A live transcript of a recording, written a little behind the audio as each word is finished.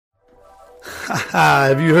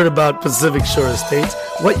Have you heard about Pacific Shore Estates?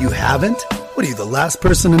 What, you haven't? What are you, the last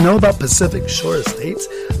person to know about Pacific Shore Estates?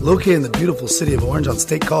 Located in the beautiful city of Orange on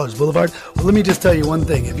State College Boulevard? Well, let me just tell you one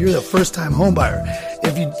thing. If you're the first-time home buyer,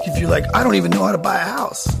 if you're like, I don't even know how to buy a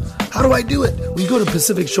house, how do I do it? Well, you go to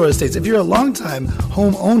Pacific Shore Estates. If you're a long-time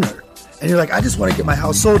home owner and you're like, I just want to get my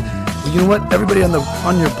house sold, well, you know what? Everybody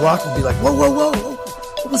on your block will be like, whoa, whoa, whoa, whoa.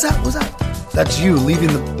 What was that? What was that? That's you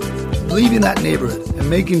leaving that neighborhood and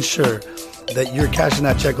making sure that you're cashing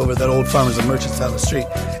that check over that old farmers and merchants down the street.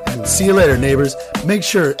 And see you later, neighbors. Make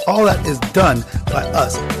sure all that is done by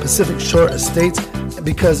us, Pacific Shore Estates,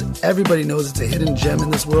 because everybody knows it's a hidden gem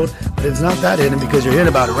in this world, but it's not that hidden because you're hearing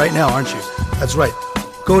about it right now, aren't you? That's right.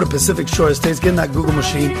 Go to Pacific Shore Estates, get in that Google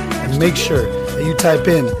machine, and make sure that you type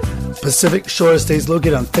in Pacific Shore Estates,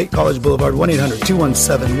 located on State College Boulevard,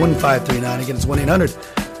 1-800-217-1539. Again, it's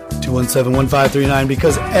 1-800-217-1539,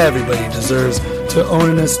 because everybody deserves to own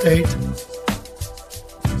an estate.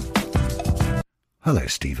 Hello,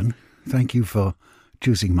 Stephen. Thank you for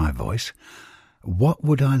choosing my voice. What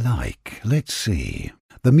would I like? Let's see.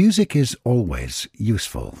 The music is always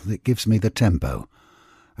useful. It gives me the tempo.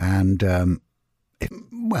 And,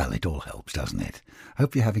 it all helps, doesn't it?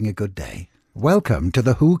 Hope you're having a good day. Welcome to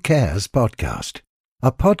the Who Cares podcast,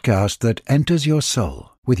 a podcast that enters your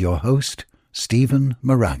soul with your host, Stephen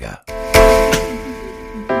Moraga.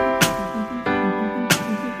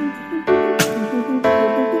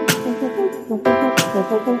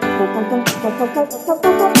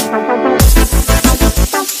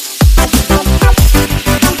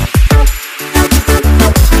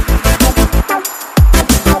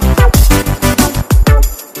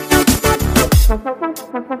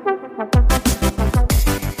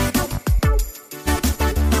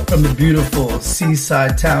 From the beautiful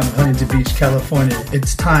seaside town of Huntington Beach, California,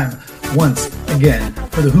 it's time once again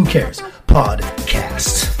for the Who Cares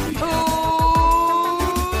podcast.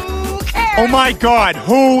 Oh my God,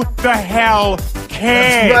 who the hell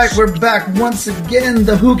cares? That's right, we're back once again,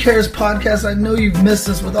 the Who Cares podcast. I know you've missed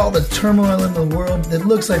us with all the turmoil in the world. It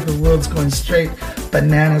looks like the world's going straight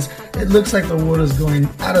bananas. It looks like the world is going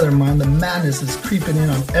out of their mind. The madness is creeping in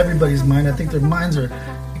on everybody's mind. I think their minds are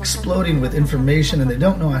exploding with information and they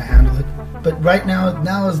don't know how to handle it. But right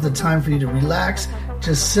now is the time for you to relax.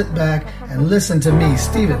 Just sit back and listen to me,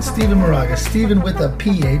 Stephen Moraga, Stephen with a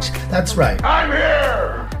PH. That's right. I'm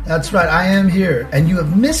here! That's right, I am here. And you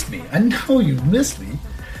have missed me. I know you've missed me.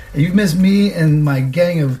 You've missed me and my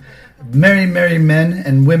gang of merry, merry men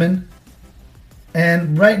and women.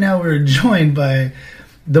 And right now we're joined by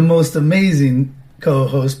the most amazing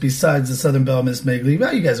co-host besides the Southern Belle, Miss Megley.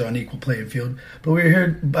 Well, you guys are on equal playing field. But we're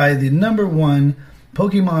here by the number one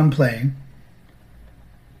Pokemon playing,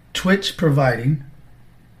 Twitch providing,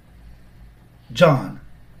 John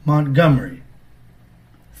Montgomery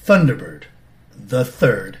Thunderbird the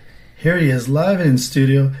Third. Here he is live in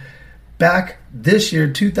studio, back this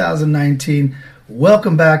year, 2019.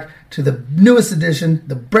 Welcome back to the newest edition,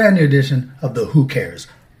 the brand new edition of the Who Cares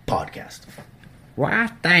podcast. Why,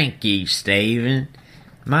 thank you, Stephen.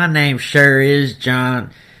 My name sure is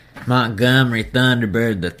John Montgomery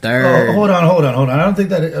Thunderbird the Third. Oh, hold on. I don't think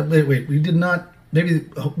that. Wait. We did not. Maybe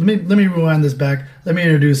let me rewind this back. Let me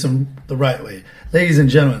introduce him the right way, ladies and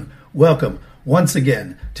gentlemen. Welcome once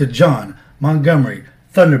again to John Montgomery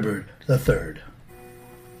Thunderbird the Third.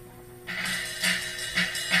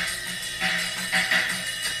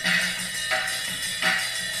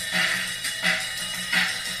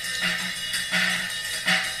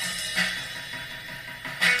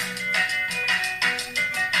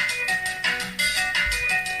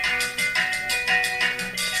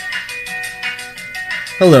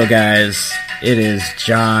 Hello, guys. It is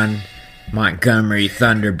John Montgomery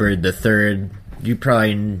Thunderbird the Third. You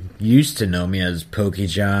probably used to know me as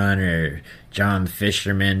Pokejohn or John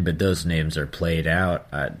Fisherman, but those names are played out.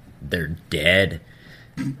 They're dead.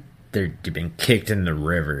 They've been kicked in the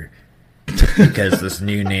river because this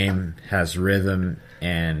new name has rhythm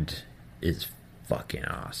and is fucking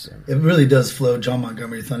awesome. It really does flow, John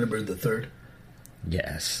Montgomery Thunderbird the Third.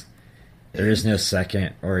 Yes. There is no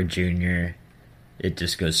second or a junior. It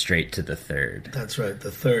just goes straight to the third. That's right,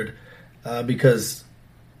 the third. Because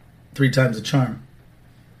 3 times a charm.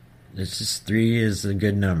 It's just 3 is a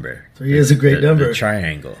good number. 3 is a great number. The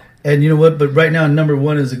triangle. And you know what? But right now, number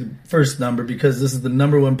 1 is a first number because this is the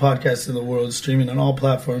number 1 podcast in the world, streaming on all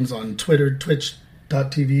platforms, on Twitter,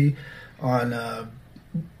 Twitch.tv, on Apple,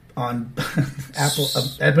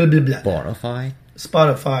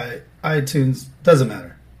 Spotify, iTunes, doesn't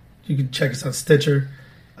matter. You can check us out, Stitcher.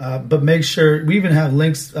 But make sure, we even have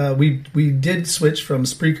links. We did switch from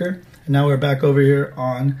Spreaker, and now we're back over here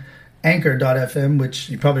on Anchor.fm, which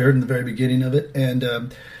you probably heard in the very beginning of it.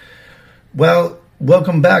 And,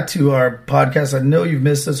 welcome back to our podcast. I know you've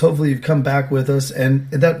missed us. Hopefully you've come back with us.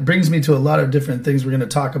 And that brings me to a lot of different things. We're going to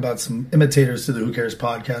talk about some imitators to the Who Cares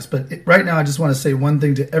podcast. But right now, I just want to say one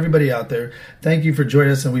thing to everybody out there. Thank you for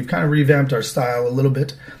joining us. And we've kind of revamped our style a little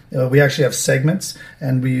bit. We actually have segments,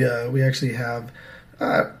 and we actually have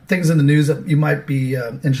things in the news that you might be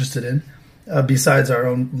interested in. Besides our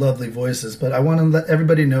own lovely voices. But I want to let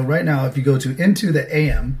everybody know right now, if you go to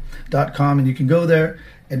intotheam.com, and you can go there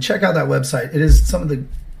and check out that website. It is some of the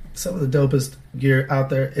dopest gear out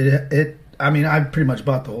there. I mean, I pretty much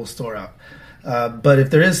bought the whole store out. But if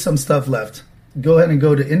there is some stuff left, go ahead and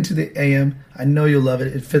go to Into the AM. I know you'll love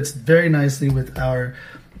it. It fits very nicely with our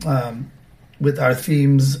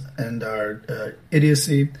themes and our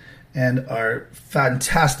idiocy and our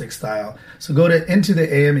fantastic style. So go to Into the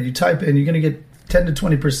AM and you type in, you're going to get 10 to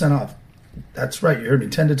 20% off. That's right, you heard me,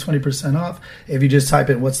 10 to 20% off if you just type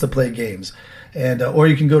in What's to Play Games. And or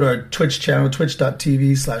you can go to our Twitch channel,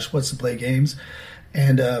 twitch.tv/What's to Play Games,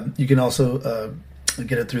 and you can also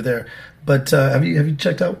get it through there. But have you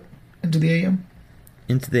checked out Into the AM?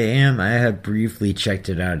 Into the AM, I have briefly checked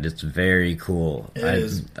it out. It's very cool. I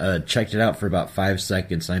checked it out for about 5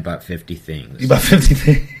 seconds, and I bought 50 things. You bought 50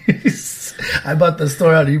 things? I bought the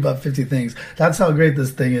store out, and you bought 50 things. That's how great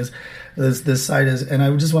this thing is, this site is. And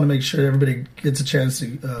I just want to make sure everybody gets a chance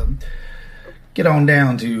to get on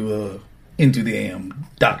down to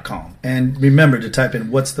intotheam.com. And remember to type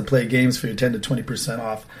in What's to Play Games for your 10 to 20%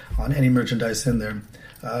 off on any merchandise in there.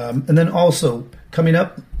 And then also, coming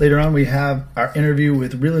up later on, we have our interview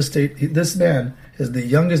with real estate. This man is the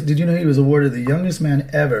youngest. Did you know he was awarded the youngest man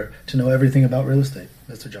ever to know everything about real estate,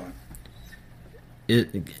 Mr. John?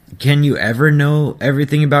 Can you ever know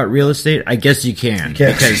everything about real estate? I guess you can,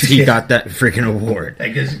 because he got that freaking award. I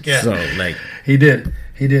guess you can. So, he did.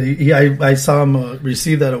 I saw him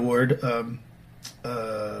receive that award. I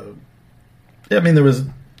mean, there was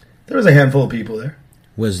a handful of people there.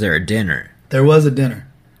 Was there a dinner? There was a dinner.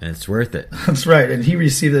 It's worth it. That's right. And he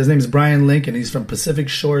received, his name is Brian Lincoln. He's from Pacific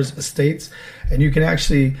Shores Estates. And you can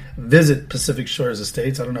actually visit Pacific Shores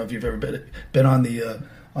Estates. I don't know if you've ever been on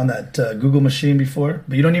on that Google machine before,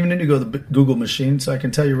 but you don't even need to go to the Google machine. So I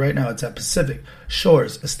can tell you right now, it's at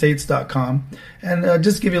PacificShoresEstates.com. And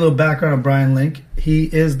just give you a little background on Brian Link. He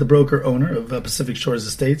is the broker owner of Pacific Shores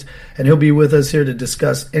Estates, and he'll be with us here to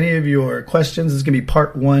discuss any of your questions. This is going to be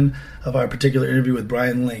part one of our particular interview with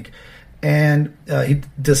Brian Link. And he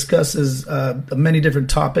discusses many different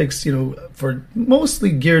topics, for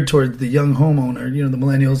mostly geared toward the young homeowner, the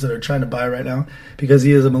millennials that are trying to buy right now, because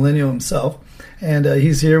he is a millennial himself. And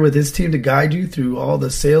he's here with his team to guide you through all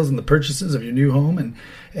the sales and the purchases of your new home.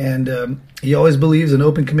 And he always believes in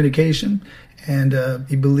open communication. And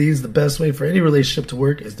he believes the best way for any relationship to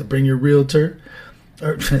work is to bring your realtor,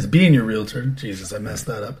 or as being your realtor. Jesus, I messed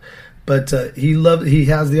that up. But he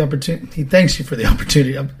has the opportunity. He thanks you for the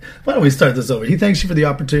opportunity. Why don't we start this over? He thanks you for the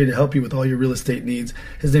opportunity to help you with all your real estate needs.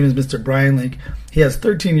 His name is Mr. Brian Link. He has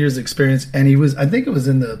 13 years experience, and I think it was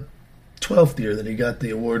in the 12th year that he got the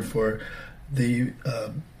award for the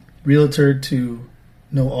realtor to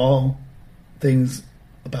know all things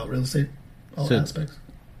about real estate, all aspects.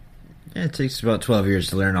 Yeah, it takes about 12 years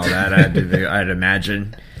to learn all that. I'd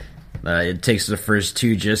imagine. It takes the first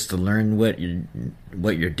 2 just to learn what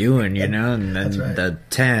you're doing, and then the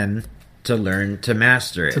 10 to learn to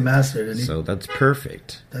master it. So that's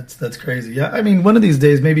perfect. That's crazy. Yeah, I mean, one of these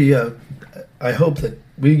days, maybe I hope that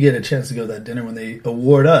we get a chance to go to that dinner when they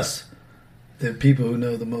award us the people who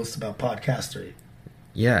know the most about podcastery.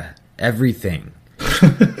 Yeah, everything.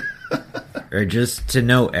 Or just to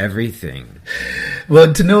know everything.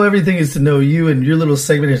 Well, to know everything is to know you and your little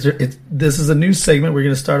segment. This is a new segment. We're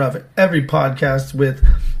going to start off every podcast with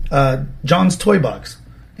John's Toy Box.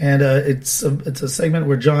 And it's a segment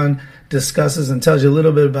where John discusses and tells you a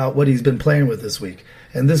little bit about what he's been playing with this week.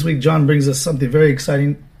 And this week, John brings us something very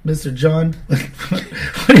exciting. Mr. John,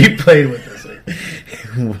 what are you playing with this week?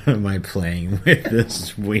 What am I playing with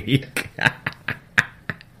this week? Oh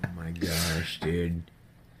my gosh, dude.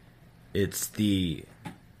 It's the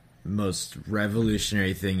most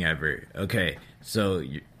revolutionary thing ever. Okay, so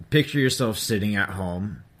picture yourself sitting at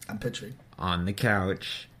home. I'm picturing. On the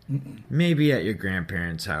couch. Maybe at your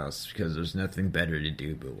grandparents' house, because there's nothing better to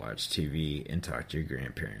do but watch TV and talk to your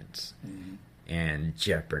grandparents. Mm-hmm. And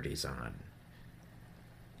Jeopardy's on.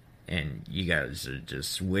 And you guys are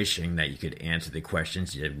just wishing that you could answer the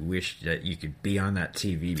questions. You wish that you could be on that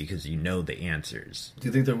TV because you know the answers. Do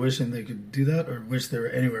you think they're wishing they could do that, or wish they were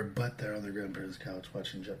anywhere but there on their grandparents' couch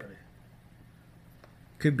watching Jeopardy?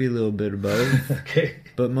 Could be a little bit of both. Okay.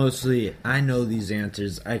 But mostly, I know these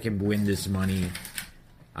answers. I can win this money.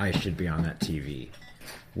 I should be on that TV.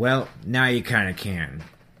 Well, now you kind of can.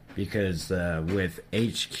 Because with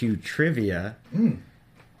HQ Trivia,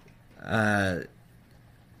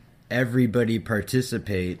 everybody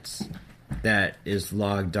participates that is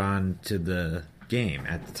logged on to the game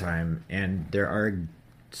at the time. And there are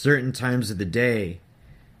certain times of the day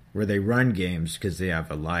where they run games because they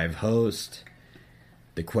have a live host.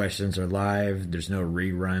 The questions are live. There's no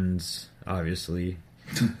reruns, obviously.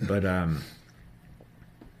 But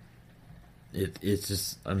it's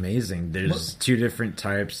just amazing. There's two different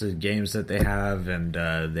types of games that they have, and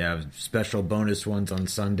they have special bonus ones on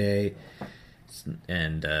Sunday,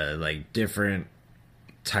 and like different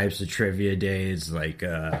types of trivia days. Like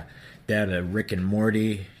they had a Rick and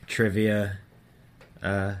Morty trivia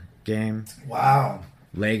game. Wow.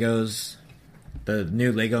 Legos, the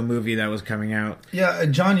new Lego movie that was coming out. Yeah,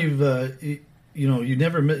 John, you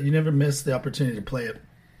never missed the opportunity to play it.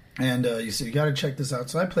 And you said, you got to check this out.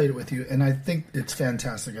 So I played it with you, and I think it's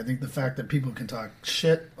fantastic. I think the fact that people can talk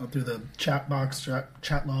shit through the chat box,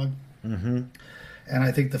 chat log. Mm-hmm. And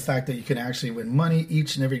I think the fact that you can actually win money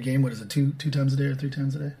each and every game. What is it, two times a day or 3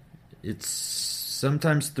 times a day? It's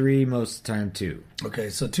sometimes 3, most of the time 2. Okay,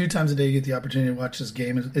 so 2 times a day you get the opportunity to watch this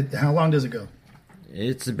game. How long does it go?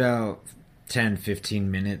 It's about 10,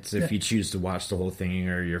 15 minutes if you choose to watch the whole thing,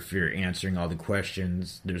 or if you're answering all the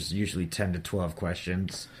questions. There's usually 10 to 12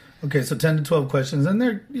 questions. Okay, so 10 to 12 questions, and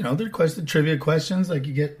they're trivia questions like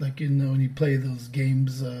you get when you play those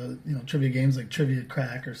games, trivia games like Trivia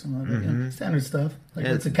Crack or something like that. Standard stuff. Like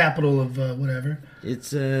what's the capital of whatever.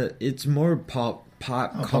 It's more pop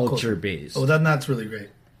culture based. Oh, that's really great.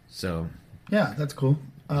 So yeah, that's cool.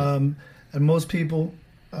 And most people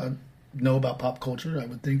know about pop culture, I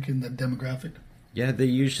would think, in the demographic. Yeah, they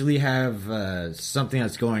usually have something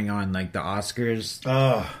that's going on, like the Oscars.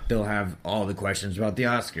 Oh. They'll have all the questions about the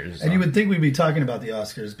Oscars. And you would think we'd be talking about the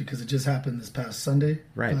Oscars because it just happened this past Sunday.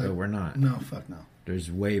 Right, but we're not. No, fuck no.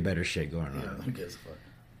 There's way better shit going on. Yeah, who gives a fuck?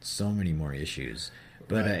 So many more issues.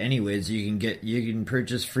 But anyways, you can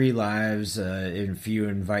purchase free lives. If you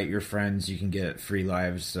invite your friends, you can get free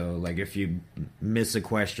lives. So like if you miss a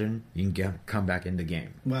question, you can come back in the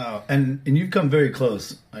game. Wow, and you've come very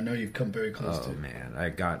close. I know you've come very close. Oh man, I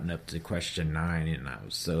gotten up to question 9, and I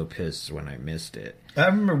was so pissed when I missed it. I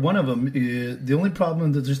remember one of them. The only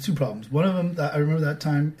problem that there's 2 problems. One of them, I remember that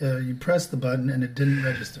time you pressed the button and it didn't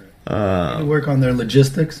register. They work on their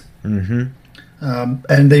logistics, and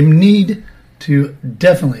they need to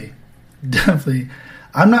definitely.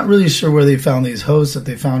 I'm not really sure where they found these hosts. If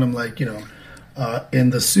they found them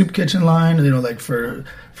in the soup kitchen line, like for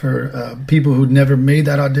people who'd never made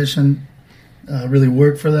that audition really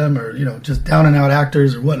work for them, or just down and out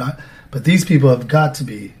actors or whatnot. But these people have got to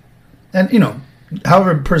be, and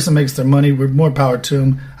however a person makes their money, we're more power to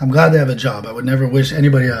them. I'm glad they have a job. I would never wish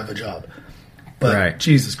anybody to have a job. But right.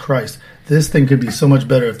 Jesus Christ, this thing could be so much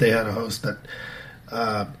better if they had a host that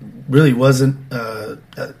really wasn't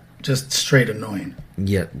just straight annoying.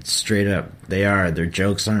 Yeah, straight up. They are. Their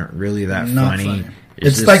jokes aren't really that funny.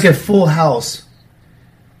 It's just like a Full House.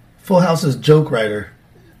 Full House's joke writer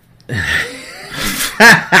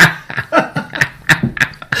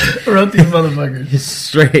wrote these motherfuckers.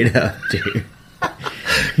 Straight up, dude.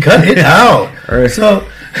 Cut it out. So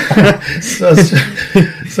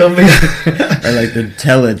or like the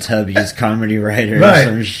Teletubbies comedy writer, right?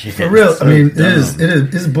 Or some shit. For real, so I mean,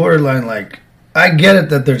 it is borderline. Like, I get it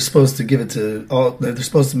that they're supposed to give it to all. They're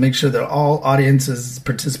supposed to make sure that all audiences'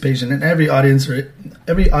 participation and every audience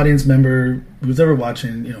member who's ever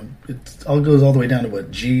watching, it all goes all the way down to what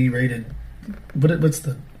G-rated. What's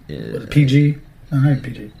the PG? No, not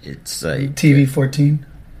PG. It's like TV 14.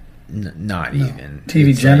 Not even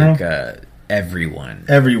TV it's general. Like, everyone.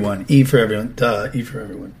 Everyone. E for everyone. Duh. E for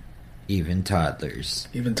everyone. Even toddlers.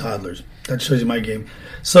 That shows you my game.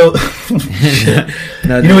 So,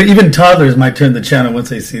 even toddlers might turn the channel once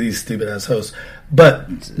they see these stupid ass hosts.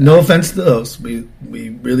 But no offense to those, we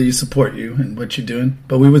really support you and what you're doing.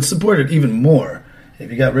 But we would support it even more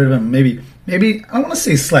if you got rid of them. Maybe I want to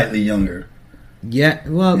say slightly younger. Yeah.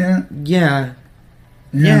 Well. Yeah.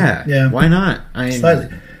 Why not? Slightly.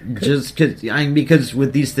 Just because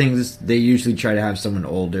with these things, they usually try to have someone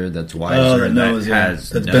older that's wiser that's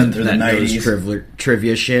been through the 90s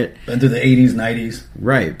trivia shit, been through the 80s, 90s.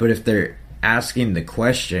 Right, but if they're asking the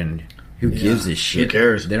question, who gives a shit? Who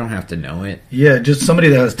cares? They don't have to know it. Yeah, just somebody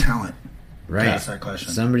that has talent. Right, ask that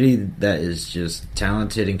question. Somebody that is just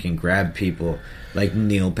talented and can grab people, like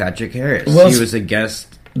Neil Patrick Harris. He was a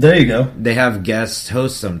guest There you go. They have guest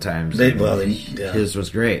hosts sometimes. His was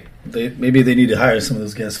great. Maybe they need to hire some of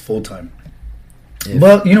those guests full time.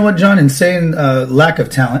 Well, you know what, John? In saying lack of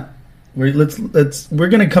talent, we're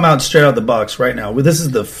going to come out straight out the box right now. This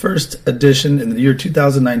is the first edition in the year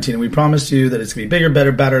 2019. We promised you that it's going to be bigger,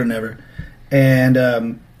 better, badder than ever.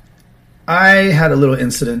 And I had a little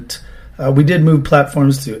incident. We did move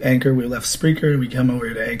platforms to Anchor. We left Spreaker and we came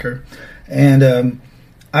over to Anchor. And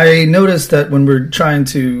I noticed that when we're trying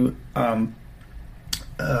to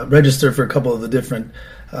register for a couple of the different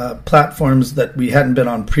platforms that we hadn't been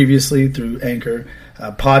on previously through Anchor,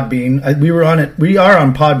 Podbean. We were on it. We are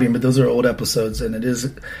on Podbean, but those are old episodes, and it is.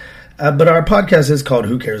 But our podcast is called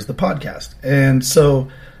 "Who Cares the Podcast," and so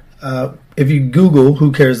if you Google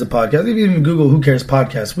 "Who Cares the Podcast," if you even Google "Who Cares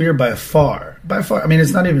Podcast," we are by far. I mean,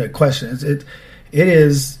 it's not even a question. It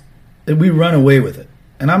is. We run away with it.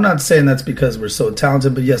 And I'm not saying that's because we're so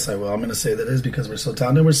talented, but yes, I will. I'm going to say that is because we're so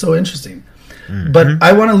talented and we're so interesting. Mm-hmm. But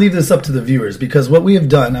I want to leave this up to the viewers because what we have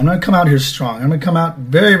done, I'm going to come out here strong. I'm going to come out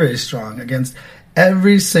very, very strong against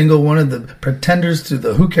every single one of the pretenders to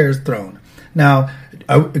the Who Cares throne. Now,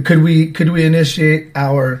 could we initiate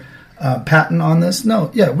our patent on this?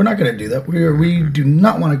 No. Yeah, we're not going to do that. We do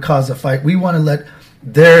not want to cause a fight. We want to let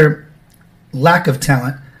their lack of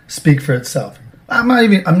talent speak for itself. I'm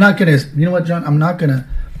not going to, you know what, John? I'm not going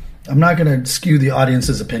to skew the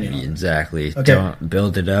audience's opinion on it. Exactly. Okay. Don't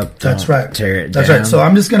build it up. That's right. Tear it down. That's right. So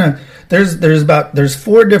I'm just going to, there's a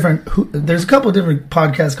couple of different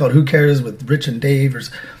podcasts called Who Cares with Rich and Dave, or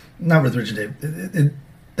not with Rich and Dave,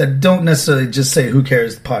 that don't necessarily just say Who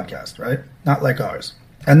Cares the podcast, right? Not like ours.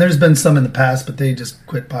 And there's been some in the past, but they just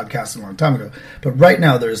quit podcasting a long time ago. But right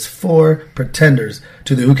now there's 4 pretenders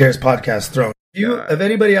to the Who Cares podcast throne. If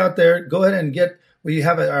anybody out there, go ahead and we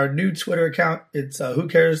have our new Twitter account. It's Who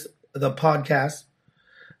Cares the Podcast.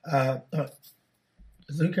 Is it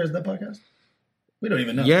Who Cares the Podcast? We don't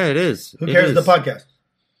even know. Yeah, it is. Who Cares the Podcast?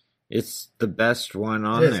 It's the best one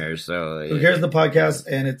on there. So Who Cares the Podcast,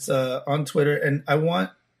 and it's on Twitter. And I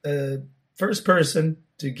want the first person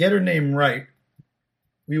to get her name right.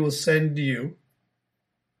 We will send you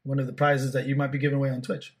one of the prizes that you might be giving away on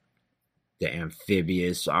Twitch. The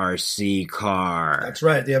amphibious RC car. That's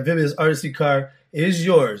right. The amphibious RC car is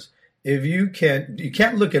yours. If you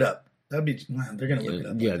can't look it up. They're going to look it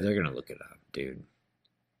up. Yeah, they're going to look it up, dude.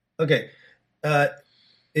 Okay.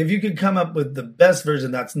 If you could come up with the best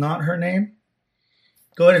version that's not her name,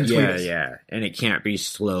 go ahead and tweet us. Yeah. And it can't be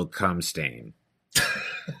Slow Cum Stain.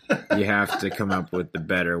 You have to come up with the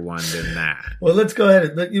better one than that. Well, let's go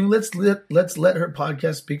ahead. Let's let her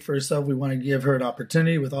podcast speak for herself. We want to give her an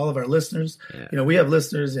opportunity with all of our listeners. Yeah. We have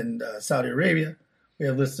listeners in Saudi Arabia. We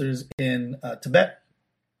have listeners in Tibet.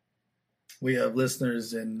 We have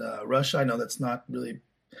listeners in Russia. I know that's not really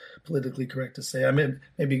politically correct to say. I mean,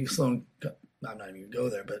 maybe Sloan. I'm not even going to go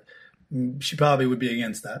there, but she probably would be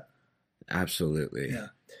against that. Absolutely. Yeah.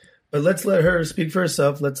 But let's let her speak for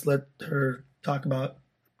herself. Let's let her talk about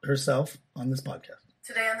herself on this podcast.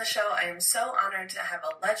 Today on the show, I am so honored to have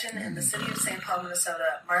a legend in the city of St. Paul,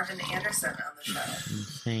 Minnesota, Marvin Anderson, on the show.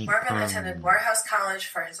 Marvin attended Morehouse College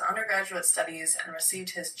for his undergraduate studies and received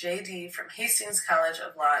his J.D. from Hastings College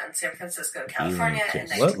of Law in San Francisco, California in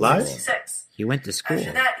 1966. He went to school.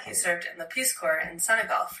 After that, he served in the Peace Corps in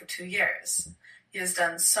Senegal for 2 years. He has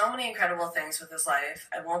done so many incredible things with his life.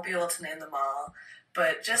 I won't be able to name them all.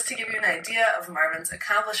 But just to give you an idea of Marvin's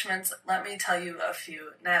accomplishments, let me tell you a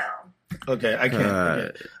few now. Okay, I can't.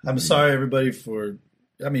 Okay. I'm sorry, everybody,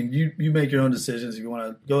 you make your own decisions. If you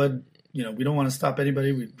want to go ahead, we don't want to stop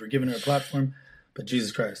anybody. We're giving her a platform, but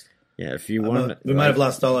Jesus Christ. Yeah, if you want we might have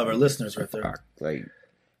lost all of our listeners right there.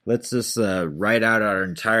 Let's just write out our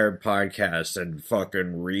entire podcast and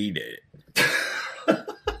fucking read it.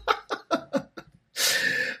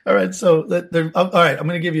 All right, so all right. I'm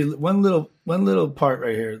going to give you one little part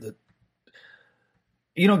right here that,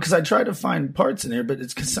 because I tried to find parts in here, but it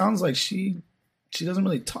sounds like she doesn't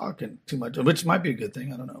really talk too much, which might be a good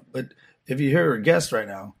thing. I don't know, but if you hear her guest right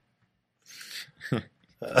now,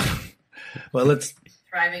 well, let's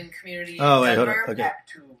thriving community. Oh, wait, hold on. Okay.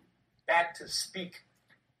 Back to speak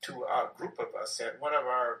to a group of us at one of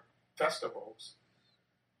our festivals.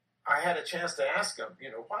 I had a chance to ask him,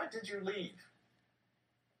 why did you leave?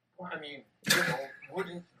 I mean,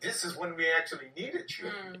 this is when we actually needed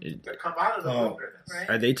you to come out of the wilderness. Right?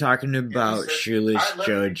 Are they talking about Shoeless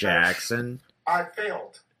Joe Jackson? I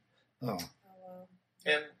failed. Oh.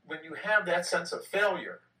 And when you have that sense of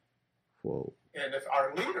failure, whoa, and if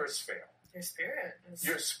our leaders fail,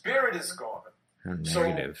 your spirit is gone. How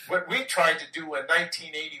negative. So what we tried to do in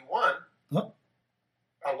 1981,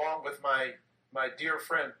 along with my dear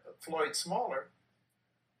friend Floyd Smaller,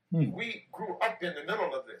 We grew up in the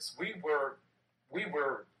middle of this. We were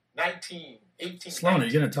 19, 18, Sloan, 19,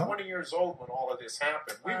 are you gonna talk? 20 years old when all of this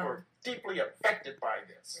happened. We were deeply affected by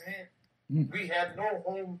this. Right. We had no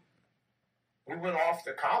home. We went off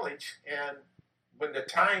to college, and when the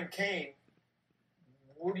time came,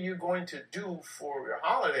 what are you going to do for your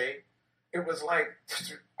holiday? It was like,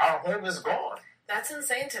 our home is gone. That's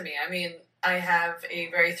insane to me. I mean, I have a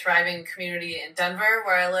very thriving community in Denver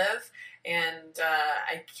where I live, and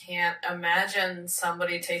I can't imagine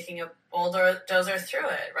somebody taking a bulldozer through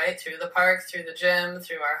it, right? Through the park, through the gym,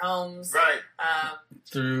 through our homes. Right.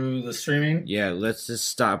 Through the streaming? Yeah, let's just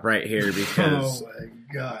stop right here because Oh, my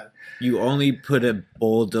God. you only put a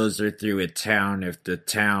bulldozer through a town if the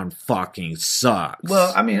town fucking sucks.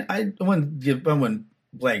 Well, I mean, I wouldn't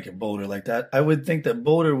blanket Boulder like that. I would think that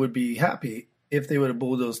Boulder would be happy if they would have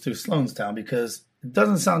bulldozed through Sloanstown, because it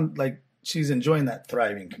doesn't sound like she's enjoying that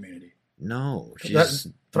thriving community. No, she's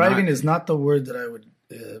Thriving not, is not the word that I would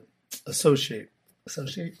associate.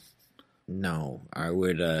 Associate? No, I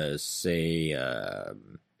would say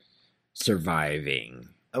surviving.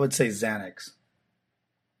 I would say Xanax.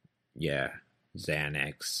 Yeah,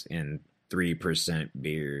 Xanax and 3%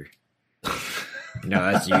 beer.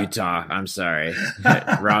 No, that's Utah. I'm sorry,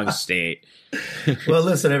 wrong state. Well,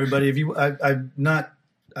 listen, everybody. If you, I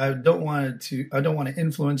don't want to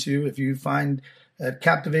influence you. If you find it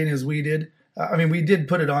captivating as we did, I mean, we did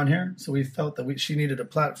put it on here, so we felt that she needed a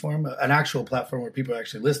platform, an actual platform where people are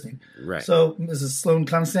actually listening. Right. So, Mrs. Sloan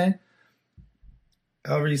Constantine,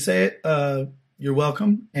 however you say it, you're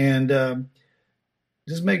welcome, and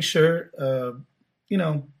just make sure,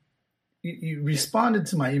 you responded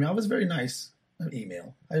to my email. I was very nice.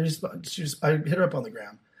 Email. I hit her up on the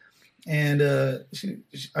ground, and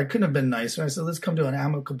I couldn't have been nicer. I said, let's come to an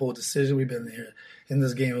amicable decision. We've been here in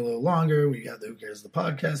this game a little longer. We got the Who Cares the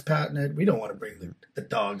podcast patented. We don't want to bring the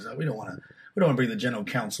dogs out. We don't want to bring the general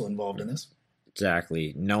counsel involved in this.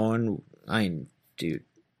 Exactly. No one. Dude.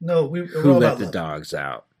 No, who let the dogs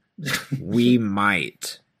out? We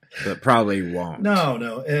might, but probably won't.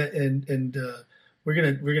 No, and we're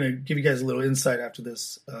gonna give you guys a little insight after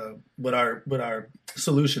this, what our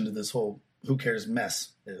solution to this whole Who Cares mess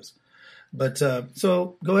is. But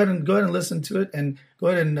so go ahead and listen to it, and go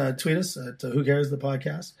ahead and tweet us at Who Cares the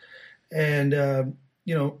podcast, and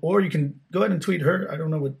or you can go ahead and tweet her. I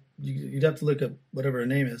don't know what you'd have to look up whatever her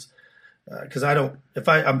name is, because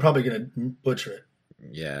I'm probably gonna butcher it.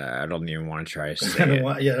 Yeah, I don't even want to try to say I don't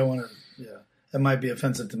want to. Yeah, that might be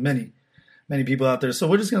offensive to many people out there. So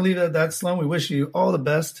we're just going to leave it at that, Sloan. We wish you all the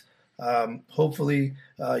best. Hopefully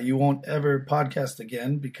you won't ever podcast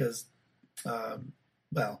again because,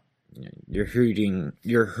 you're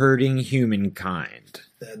hurting humankind.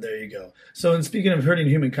 There you go. So, in speaking of hurting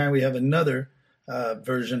humankind, we have another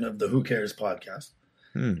version of the Who Cares podcast.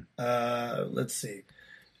 Let's see.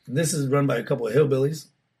 This is run by a couple of hillbillies.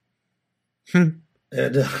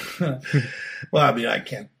 And, well, I mean, I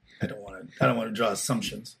don't want to draw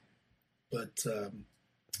assumptions. But,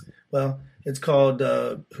 it's called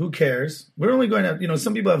Who Cares. We're only going to,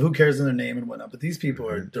 some people have Who Cares in their name and whatnot, but these people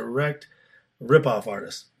are direct rip-off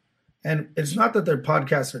artists. And it's not that their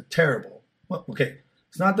podcasts are terrible. Well, okay.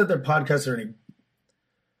 It's not that their podcasts are any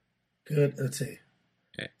good. Let's see.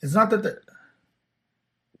 It's not that they're...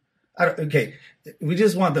 okay. We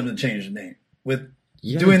just want them to change the name with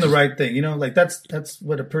doing the right thing. Like that's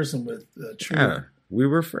what a person with true... Yeah, we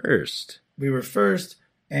were first.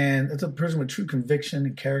 And that's a person with true conviction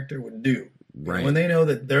and character would do. Right. When they know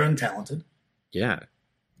that they're untalented. Yeah.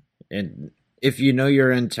 And if you know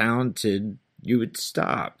you're untalented, you would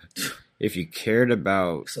stop. If you cared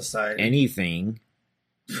about society, anything.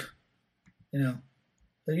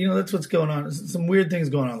 That's what's going on. Some weird things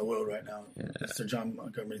going on in the world right now. Yeah. Mr. John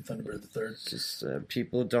Montgomery Thunderbird III. Just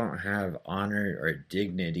people don't have honor or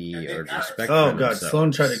dignity or respect. Oh God,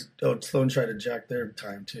 Sloan tried to jack their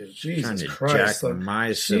time too. Jesus Christ, jack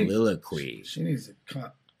my soliloquy. She needs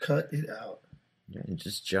to cut it out. Yeah, and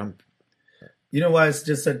just jump. You know why it's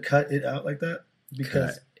just said cut it out like that?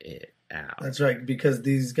 Because cut it out. That's right. Because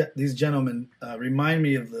these gentlemen remind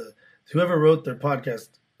me of whoever wrote their podcast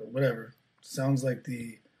or whatever. Sounds like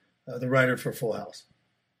the writer for Full House.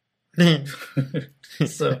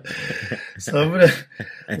 so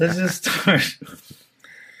let's just start.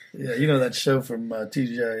 Yeah, that show from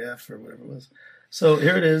TGIF or whatever it was. So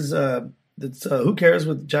here it is. It's Who Cares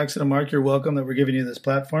with Jackson and Mark. You're welcome that we're giving you this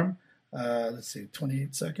platform. Let's see,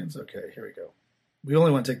 28 seconds. Okay, here we go. We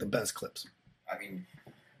only want to take the best clips. I mean,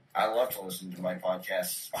 I love to listen to my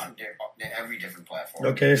podcasts on every different platform.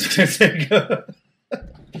 Okay, so there you go.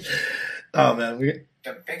 Oh, man.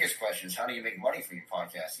 The biggest question is, how do you make money for your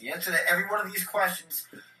podcast? The answer to every one of these questions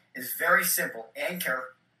It's very simple.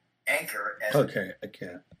 Anchor. As Okay, I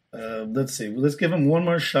can't. Let's see. Let's give him one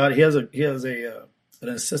more shot. He has an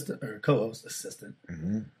assistant or co-host assistant.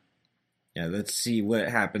 Mm-hmm. Yeah, let's see what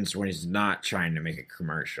happens when he's not trying to make a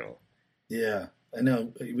commercial. Yeah, I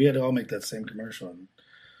know. We had to all make that same commercial. And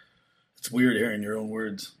it's weird hearing your own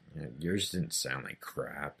words. Yeah, yours didn't sound like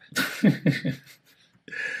crap.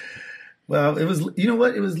 Well, it was. You know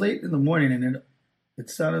what? It was late in the morning, and it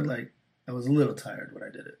sounded like I was a little tired when I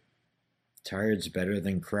did it. Tired's better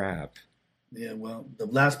than crap. Yeah, well, the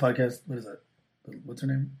last podcast. What is that? What's her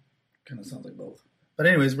name? Kind of sounds like both. But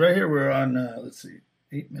anyways, right here we're on. Let's see,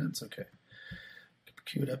 8 minutes. Okay,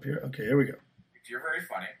 cue it up here. Okay, here we go. You're very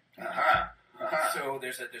funny. Uh-huh. So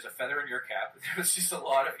there's a feather in your cap. There was just a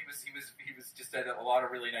lot of he was just had a lot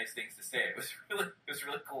of really nice things to say. It was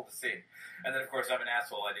really cool to see. And then of course I'm an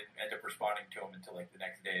asshole. I didn't end up responding to him until like the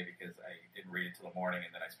next day because I didn't read it till the morning,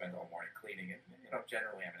 and then I spent all morning cleaning. And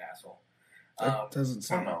generally I'm an asshole. That doesn't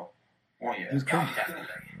sound. no. Well, yeah. He's cool. Definitely.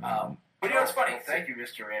 But it's funny. Thank you,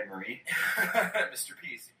 Mr. Anne Marie. Mr.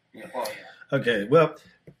 Peasy. Yeah. Well, yeah. Okay, well,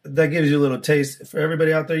 that gives you a little taste. For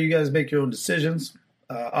everybody out there, you guys make your own decisions.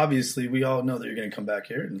 Obviously, we all know that you're going to come back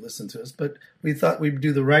here and listen to us, but we thought we'd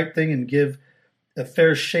do the right thing and give a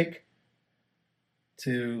fair shake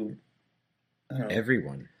to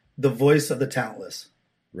Everyone. The voice of the talentless.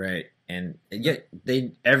 Right. And yet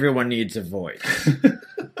everyone needs a voice.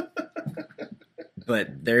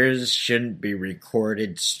 But theirs shouldn't be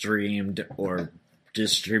recorded, streamed, or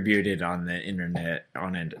distributed on the internet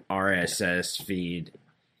on an RSS feed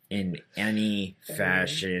in any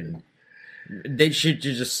fashion. They should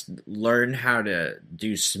just learn how to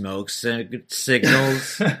do smoke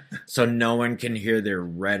signals so no one can hear their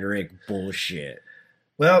rhetoric bullshit.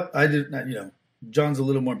 Well, I did not, John's a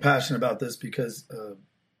little more passionate about this because,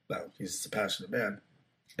 he's a passionate man.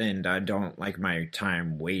 And I don't like my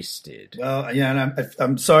time wasted. Well, yeah, and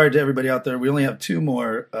I'm sorry to everybody out there. We only have 2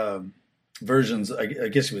 more versions, I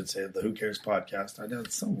guess you would say, of the Who Cares podcast. I know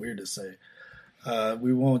it's so weird to say.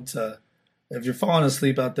 We won't, if you're falling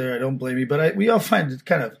asleep out there, I don't blame you. But we all find it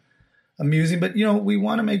kind of amusing. But, we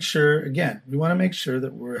want to make sure,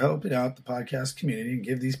 that we're helping out the podcast community and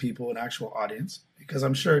give these people an actual audience. Because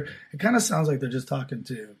I'm sure it kind of sounds like they're just talking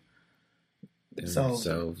to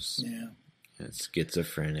themselves. Yeah.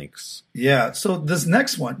 Schizophrenics. Yeah. So this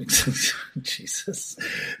next one, Jesus,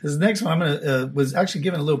 this next one I'm gonna was actually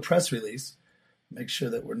given a little press release. Make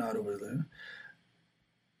sure that we're not over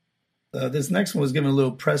there. This next one was given a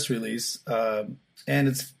little press release, and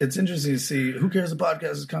it's interesting to see Who Cares the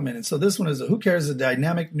podcast is coming. And so this one is Who Cares, a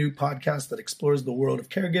dynamic new podcast that explores the world of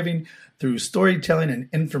caregiving through storytelling and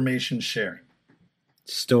information sharing.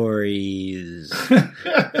 Stories.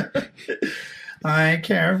 I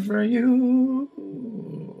care for you.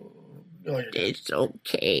 It's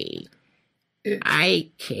okay. I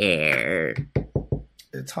care.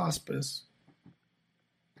 It's hospice.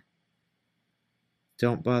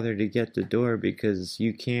 Don't bother to get the door because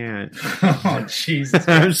you can't. Oh, Jesus.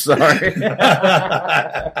 I'm sorry.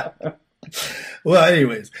 Well,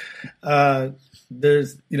 anyways,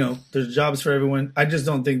 there's jobs for everyone. I just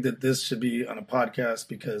don't think that this should be on a podcast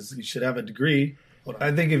because you should have a degree.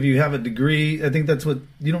 I think if you have a degree, I think that's what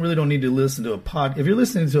you don't need to listen to a pod. If you're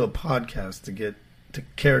listening to a podcast to get to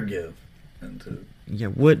caregive and to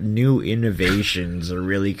what new innovations are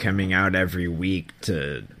really coming out every week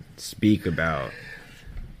to speak about?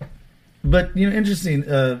 But interesting.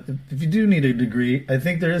 If you do need a degree, I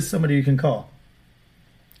think there is somebody you can call.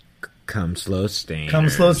 Come Slow Stain. Come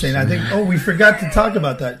Slow Stain. I think. Oh, we forgot to talk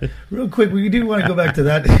about that real quick. We do want to go back to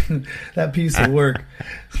that piece of work.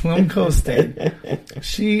 Sloan Costain.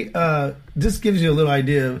 She just gives you a little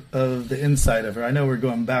idea of the inside of her. I know we're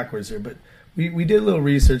going backwards here, but we did a little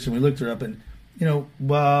research and we looked her up. And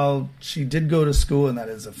while she did go to school, and that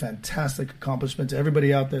is a fantastic accomplishment to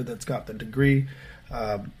everybody out there that's got the degree.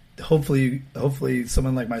 Hopefully,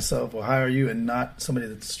 someone like myself will hire you, and not somebody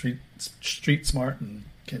that's street smart and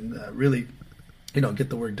can really, get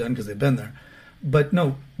the work done because they've been there. But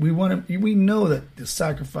no, we know that the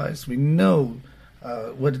sacrifice, we know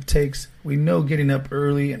what it takes. We know getting up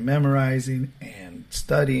early and memorizing and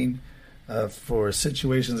studying for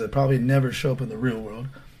situations that probably never show up in the real world.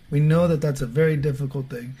 We know that that's a very difficult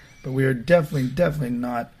thing, but we are definitely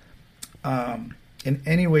not in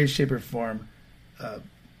any way, shape, or form,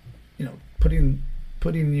 putting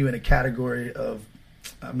you in a category of,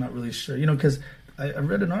 I'm not really sure, because I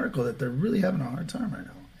read an article that they're really having a hard time right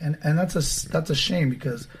now, and that's a shame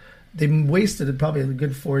because they wasted probably a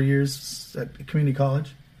good 4 years at community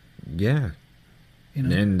college. Yeah,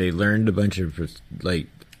 and they learned a bunch of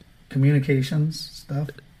communications stuff.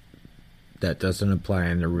 that doesn't apply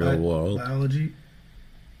in the real world. Biology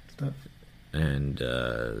stuff. And,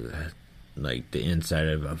 like, the inside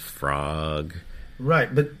of a frog.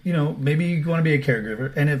 Right, but, maybe you want to be a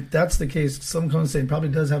caregiver. And if that's the case, Sloan Cohnstein probably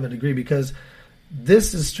does have a degree, because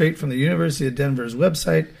this is straight from the University of Denver's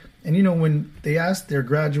website. And, when they ask their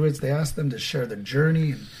graduates, they ask them to share the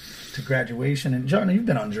journey to graduation. And, John, you've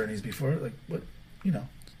been on journeys before. Like, what,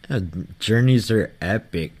 journeys are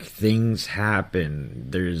epic. Things happen.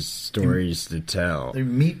 There's stories to tell. They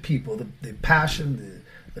meet people, the passion,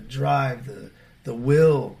 the drive, the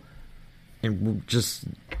will. And just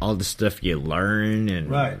all the stuff you learn and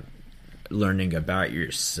right. Learning about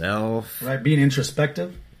yourself. Right, being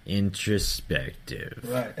introspective.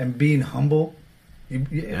 Right, and being humble.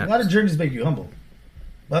 A lot of journeys make you humble.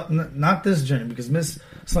 Well, not this journey, because Miss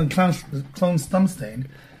Sloan Cohnstein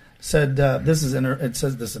said it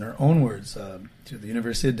says this in her own words to the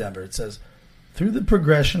University of Denver. It says, through the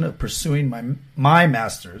progression of pursuing my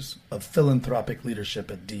master's of philanthropic leadership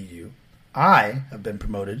at DU, I have been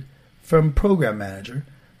promoted from program manager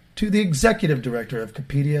to the executive director of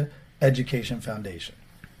Capedia Education Foundation.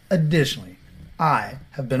 Additionally, I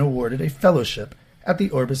have been awarded a fellowship at the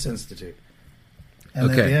Orbis Institute. And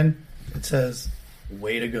then at the end, it says,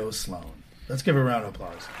 way to go, Sloan. Let's give her a round of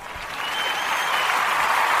applause.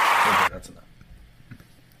 Okay, that's enough.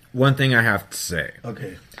 One thing I have to say.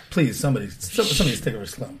 Okay. Please, somebody stick over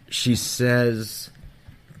Sloan. She says,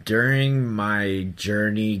 during my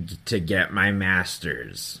journey to get my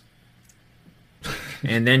master's,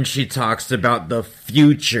 and then she talks about the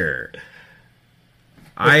future.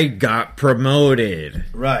 I got promoted.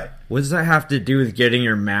 Right. What does that have to do with getting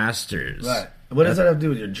your master's? Right. What does that have to do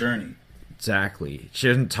with your journey? Exactly. She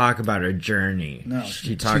doesn't talk about her journey. No.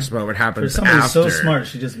 She talks about what happens after. For somebody so smart,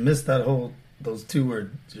 she just missed those two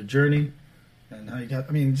words, your journey, and how you got.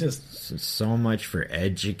 I mean, just so much for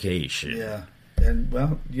education. Yeah, and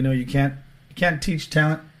well, you can't teach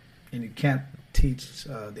talent, and you can't teach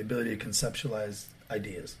the ability to conceptualize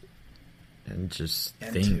ideas. And just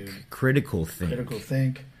think. Critical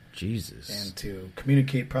think. Jesus. And to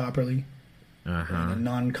communicate properly. In Uh-huh. a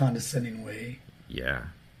non-condescending way. Yeah.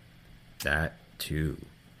 That too.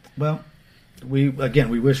 Well, we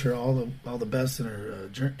wish her all the best in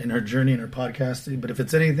her journey and her podcasting. But if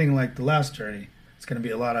it's anything like the last journey, it's going to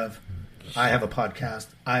be a lot of, I have a podcast,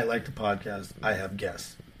 I like to podcast, I have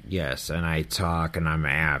guests. Yes, and I talk, and I'm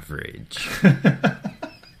average.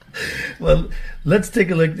 Well, let's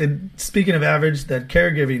take a look. And speaking of average, that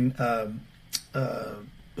caregiving,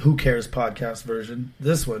 Who Cares podcast version.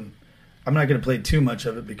 This one, I'm not going to play too much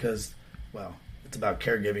of it because, well, it's about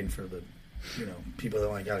caregiving for the, people that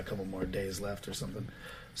only got a couple more days left or something.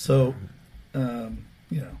 So, who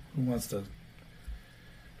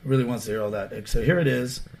really wants to hear all that? So here it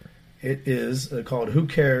is. It is called Who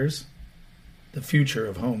Cares? The Future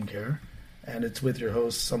of Home Care. And it's with your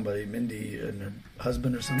host, somebody, Mindy and her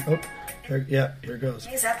husband or something. Oh, here it goes.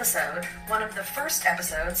 Today's episode, one of the first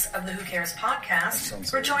episodes of the Who Cares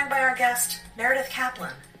podcast, we're joined by our guest, Meredith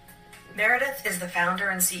Kaplan. Meredith is the founder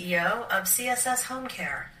and CEO of CSS Home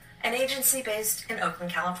Care, an agency based in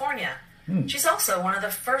Oakland, California. She's also one of the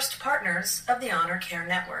first partners of the Honor Care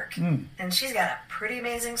Network. And she's got a pretty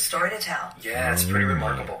amazing story to tell. Yeah, it's pretty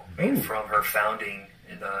remarkable. I mean, from her founding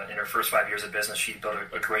in her first 5 years of business, she built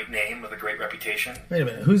a great name with a great reputation. Wait a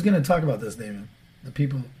minute. Who's going to talk about this name? The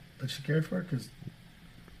people that she cared for? Because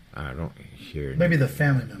I don't hear maybe the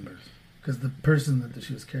family members. Because the person that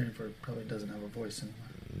she was caring for probably doesn't have a voice anymore.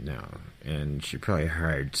 No, and she probably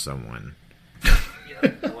hired someone.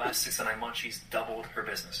 The last 6 to 9 months, she's doubled her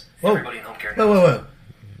business. Whoa. Everybody in home care knows. Whoa.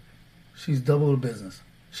 She's doubled her business.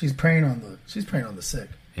 She's preying on the sick.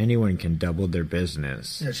 Anyone can double their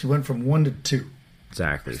business. Yeah, she went from 1 to 2.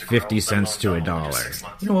 Exactly. 50 cents to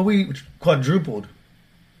 $1. You know what? We quadrupled.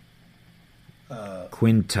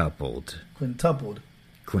 Quintupled.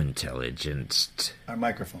 Quintelligence. Our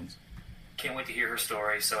microphones. Can't wait to hear her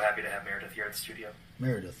story. So happy to have Meredith here at the studio.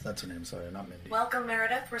 Meredith, that's her name. Sorry, not Mindy. Welcome,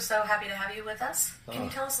 Meredith. We're so happy to have you with us. Can you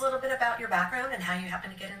tell us a little bit about your background and how you happen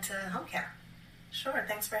to get into home care? Sure.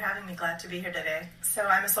 Thanks for having me. Glad to be here today. So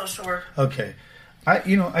I'm a social worker. Okay. I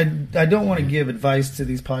don't want to give advice to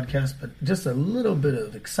these podcasts, but just a little bit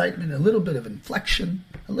of excitement, a little bit of inflection,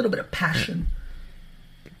 a little bit of passion.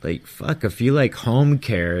 Like, fuck, if you like home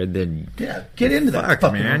care, then... Yeah, get into that.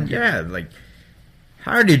 Fuck, man. Yeah, like...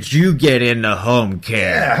 How did you get into home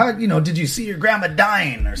care? Yeah, did you see your grandma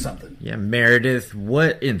dying or something? Yeah, Meredith,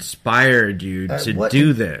 what inspired you to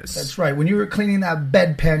do this? That's right. When you were cleaning that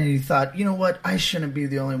bedpan and you thought, you know what, I shouldn't be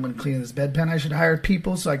the only one cleaning this bedpan. I should hire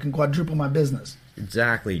people so I can quadruple my business.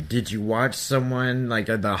 Exactly. Did you watch someone like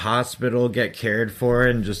at the hospital get cared for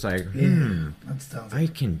and just like, that sounds I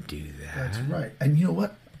can do that. That's right. And you know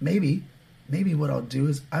what? Maybe what I'll do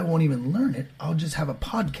is I won't even learn it. I'll just have a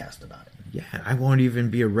podcast about it. Yeah, I won't even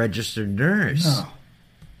be a registered nurse.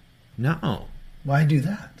 No. Why do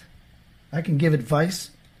that? I can give advice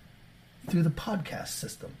through the podcast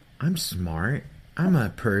system. I'm smart. I'm a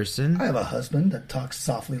person. I have a husband that talks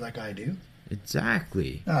softly like I do.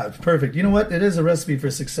 Exactly. It's perfect. You know what? It is a recipe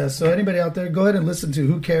for success. So anybody out there, go ahead and listen to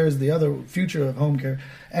Who Cares, the other future of home care.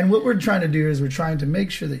 And what we're trying to do is we're trying to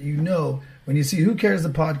make sure that you know, when you see Who Cares, the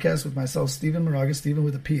podcast with myself, Stephen Moraga, Stephen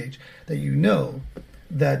with a PH, that you know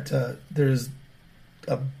that there's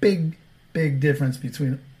a big, big difference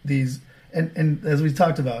between these. And as we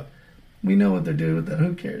talked about, we know what they're doing with the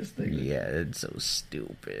Who Cares thing. Yeah, it's so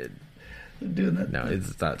stupid. Doing that. No,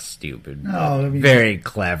 it's not stupid. No, I mean, very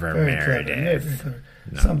clever very Meredith. Clever, very clever.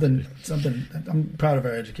 No. Something. I'm proud of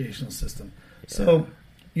our educational system. Yeah. So,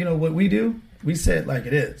 you know what we do? We say it like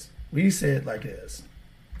it is. We say it like it is.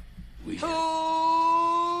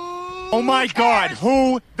 Oh my God!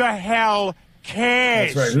 Who the hell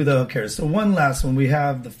cares? That's right. Who the hell cares? So one last one. We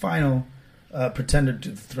have the final pretender to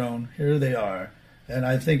the throne. Here they are, and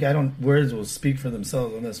I think words will speak for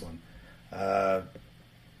themselves on this one.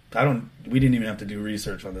 We didn't even have to do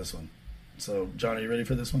research on this one. So, John, are you ready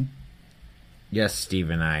for this one? Yes,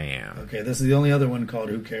 Stephen, I am. Okay, this is the only other one called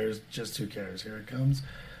Who Cares, just Who Cares. Here it comes.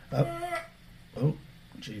 Up. Oh,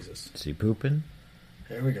 Jesus. Is he pooping?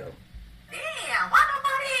 Here we go. Damn, why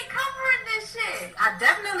nobody ain't covering this shit? I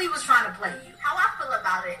definitely was trying to play you. How I feel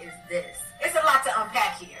about it is this. It's a lot to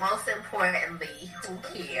unpack here. Most importantly, who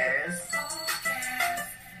cares?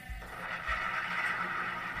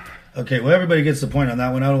 Okay, well, everybody gets the point on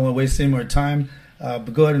that one. I don't want to waste any more time.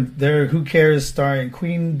 But go ahead and there. Who Cares? Starring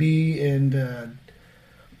Queen Bee and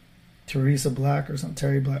Teresa Black or something.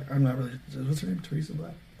 Terry Black. I'm not really. What's her name? Teresa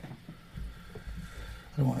Black. I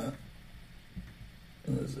don't want to.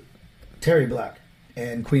 What is it? Terry Black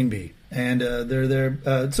and Queen Bee, and they're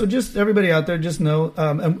there. So just everybody out there, just know.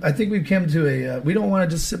 And I think we've come to a. We don't want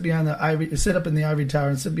to just sit up in the ivory tower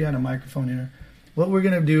and sit behind a microphone here. What we're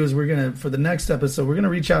going to do is for the next episode, we're going to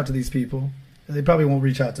reach out to these people. They probably won't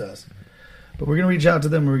reach out to us. But we're going to reach out to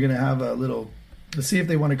them. We're going to have to see if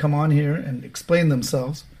they want to come on here and explain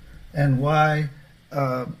themselves and why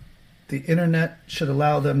the internet should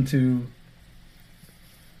allow them to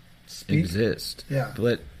speak. Exist. Yeah.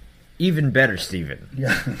 But even better, Stephen.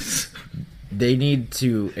 Yes. They need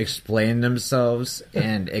to explain themselves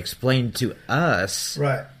and explain to us.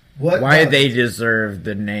 Right. Why they deserve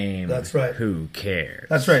the name. That's right. Who Cares?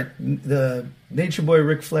 That's right. The Nature Boy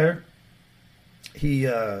Ric Flair, he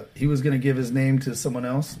was going to give his name to someone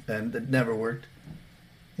else, and it never worked.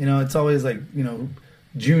 You know, it's always like,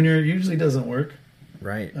 Junior usually doesn't work.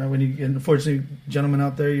 Right. Unfortunately, gentlemen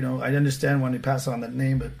out there, I understand when you pass on that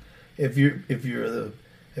name, but if you're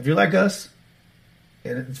like us,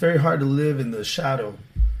 and it's very hard to live in the shadow,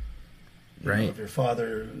 right, of your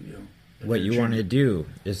father, What you want to do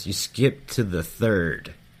is you skip to the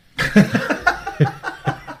third.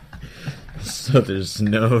 So there's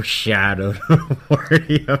no shadow to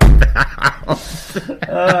worry about.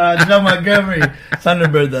 John Montgomery,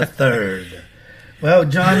 Thunderbird the Third. Well,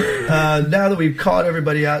 John, now that we've called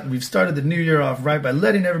everybody out, we've started the new year off right by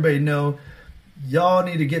letting everybody know y'all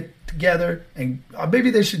need to get together, and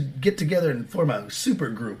maybe they should get together and form a super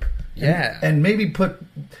group. Yeah. And maybe put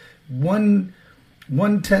one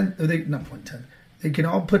tenth, not 1/10. They can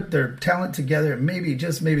all put their talent together, and maybe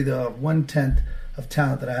they'll have 1/10 of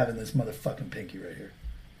talent that I have in this motherfucking pinky right here.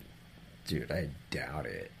 Dude, I doubt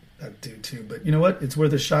it. I do too, but you know what? It's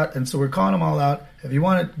worth a shot, and so we're calling them all out. If you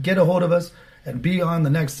want to get a hold of us and be on the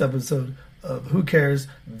next episode of Who Cares,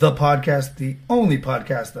 the podcast, the only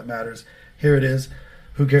podcast that matters, here it is,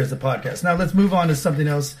 Who Cares, the podcast. Now let's move on to something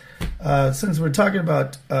else. Since we're talking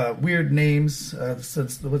about weird names, what's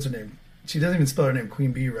her name? She doesn't even spell her name,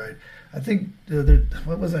 Queen Bee, right? I think,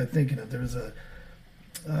 what was I thinking of? There was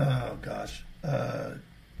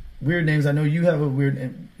weird names. I know you have a weird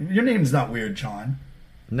name. Your name's not weird, John.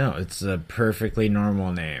 No, it's a perfectly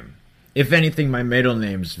normal name. If anything, my middle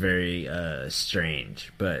name's very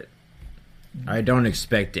strange, but I don't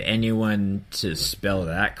expect anyone to spell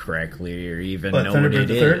that correctly or even know what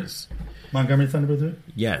it is. Montgomery Thunderbird III?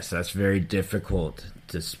 Yes, that's very difficult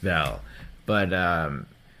to spell. But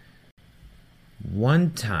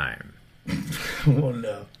one time, oh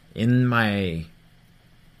no, in my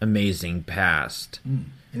amazing past,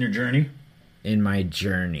 in your journey,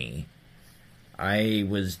 I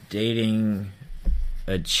was dating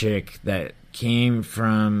a chick that came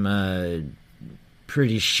from a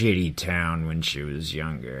pretty shitty town when she was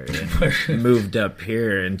younger and moved up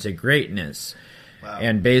here into greatness. Wow.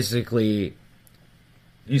 And basically,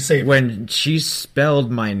 you say when she spelled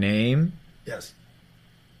my name, yes,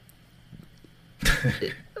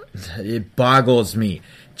 it boggles me.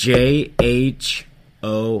 Jhon.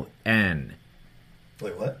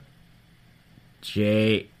 Wait, what?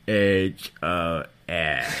 Jhon.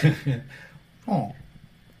 Oh.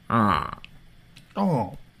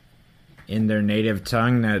 Oh. In their native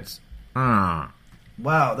tongue, that's Wow,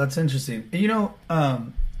 that's interesting. You know,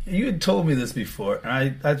 you had told me this before,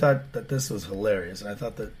 and I thought that this was hilarious, and I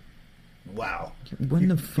thought that, wow. When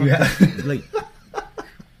the fuck, like,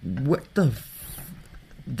 what the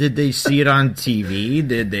did they see it on TV?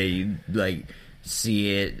 Did they, like,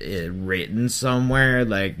 see it written somewhere?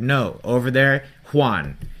 Like, no, over there,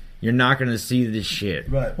 Juan, you're not going to see this shit.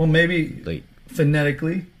 Right. Well, maybe, like,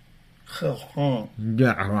 phonetically. Jhon.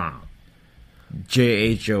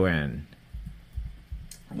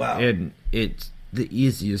 Wow. And it's the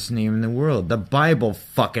easiest name in the world. The Bible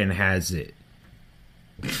fucking has it.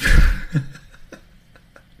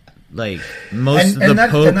 Like, most of the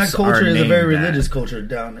popes and that culture is a very that. religious culture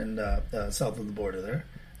down in south of the border there.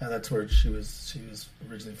 That's where she was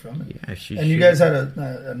originally from. Yeah, and you guys had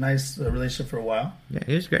a nice relationship for a while. Yeah,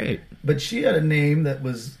 it was great. But she had a name that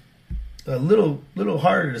was a little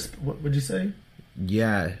harder to. What would you say?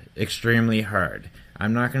 Yeah, extremely hard.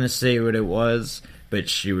 I'm not going to say what it was, but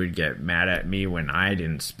she would get mad at me when I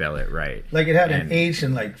didn't spell it right. Like it had an H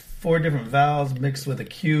and like 4 different vowels mixed with a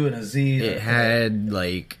Q and a Z. It had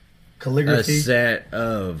like calligraphy, a set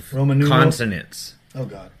of Roman numerals? consonants. Oh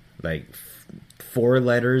God! Like 4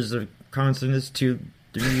 letters of consonants, 3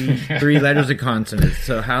 letters of consonants.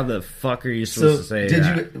 So how the fuck are you supposed to say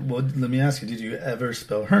that? Well, let me ask you: did you ever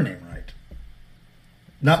spell her name right?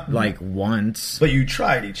 Not like once, but you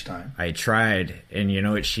tried each time. I tried, and you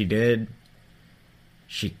know what she did?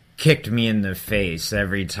 She kicked me in the face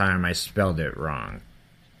every time I spelled it wrong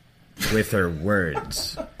with her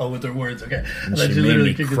words. Oh, with her words, okay. And she made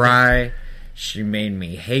me cry. She made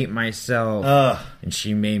me hate myself, and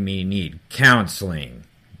she made me need counseling.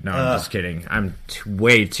 No, I'm just kidding. I'm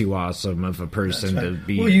way too awesome of a person to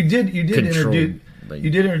be. Well, you did controlled. You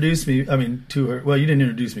did introduce me. I mean, to her. Well, you didn't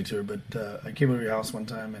introduce me to her, but I came over to your house one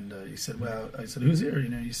time, and you said, "Well," I said, "Who's here?" You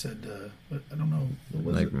know, you said, "I don't know." What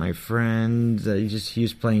was like it? My friend, he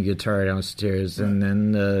was playing guitar downstairs, right. And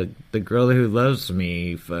then the girl who loves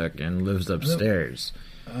me fucking lives upstairs.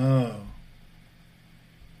 Oh,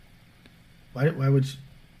 why would she?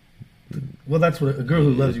 Well, that's what a girl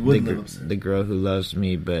who loves you wouldn't live upstairs. The girl who loves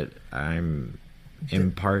me, but I'm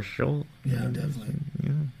impartial. Yeah, definitely.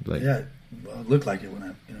 Like, yeah. Well, it looked like it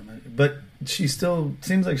when but she still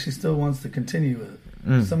seems like she still wants to continue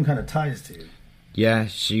some kind of ties to you. Yeah,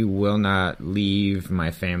 she will not leave my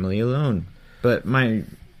family alone, but my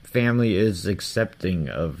family is accepting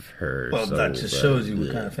of her. Well, so, that just shows you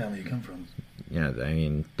what kind of family you come from. Yeah, I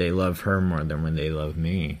mean, they love her more than when they love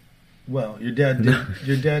me. Well, your dad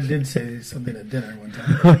did say something at dinner one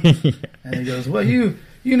time, yeah. And he goes, "Well, you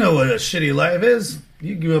know what a shitty life is.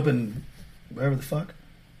 You grew up in wherever the fuck."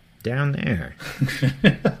 Down there.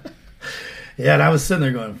 Yeah, and I was sitting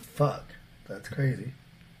there going, fuck, that's crazy.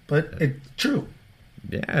 But it's true.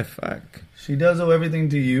 Yeah, fuck. She does owe everything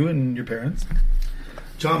to you and your parents.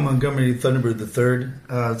 John Montgomery Thunderbird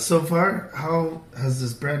III. So far, how has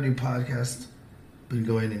this brand new podcast been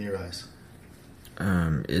going in your eyes?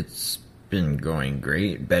 It's been going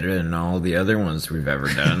great. Better than all the other ones we've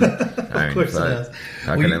ever done. Of course it has.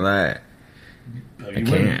 How can I lie? I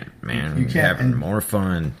can't, man. You can't. Having more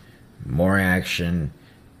fun, more action,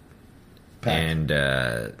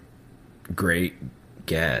 and great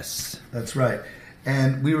guests. That's right.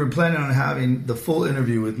 And we were planning on having the full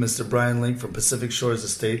interview with Mr. Brian Link from Pacific Shores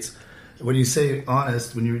Estates. When you say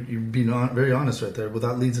honest, when you're being very honest right there, well,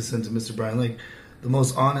 that leads us into Mr. Brian Link, the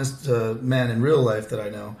most honest man in real life that I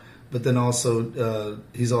know. But then also,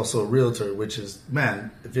 he's also a realtor, which is, man,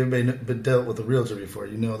 if you've ever been dealt with a realtor before,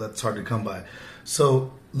 you know that's hard to come by.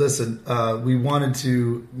 So, listen, we wanted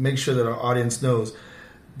to make sure that our audience knows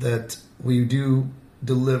that we do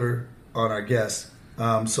deliver on our guests.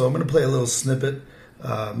 So I'm going to play a little snippet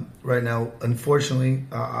right now. Unfortunately,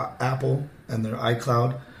 Apple and their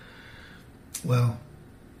iCloud, well,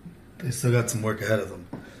 they still got some work ahead of them.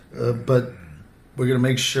 But we're going to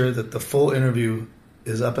make sure that the full interview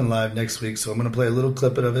is up and live next week. So I'm going to play a little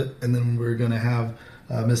clip of it, and then we're going to have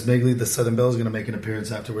Miss Megley, the Southern Belle, is going to make an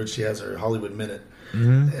appearance afterwards. She has her Hollywood Minute.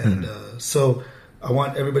 Mm-hmm. And so I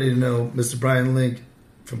want everybody to know Mr. Brian Link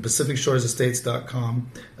from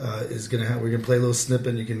PacificShoresEstates.com is going to have, we're going to play a little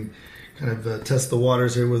snippet. You can kind of test the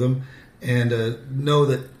waters here with him. And know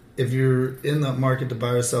that if you're in the market to buy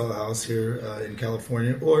or sell a house here in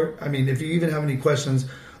California, or, I mean, if you even have any questions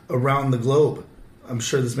around the globe, I'm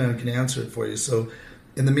sure this man can answer it for you. So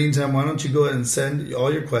in the meantime, why don't you go ahead and send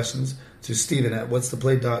all your questions to Steven at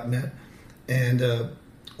whatstheplay.net, and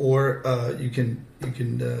or you can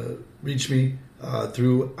reach me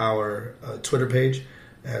through our Twitter page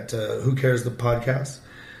at Who Cares the Podcast,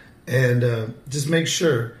 and just make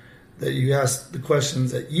sure that you ask the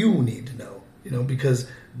questions that you need to know. Because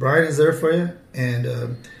Brian is there for you,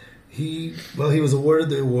 and he was awarded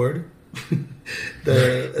the award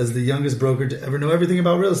as the youngest broker to ever know everything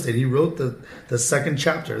about real estate. He wrote the second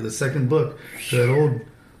chapter, the second book, the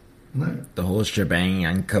whole shebang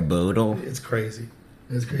and caboodle. It's crazy.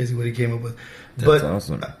 It's crazy what he came up with. That's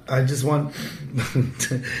awesome. I just want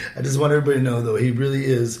everybody to know, though, he really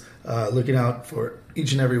is looking out for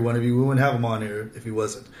each and every one of you. We wouldn't have him on here if he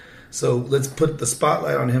wasn't. So let's put the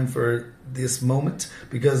spotlight on him for this moment,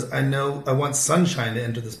 because I want sunshine to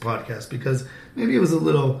enter this podcast, because maybe it was a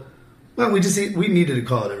little, well, we needed to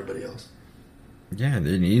call it everybody else. Yeah,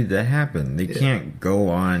 they needed that happen. They can't go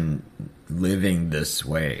on living this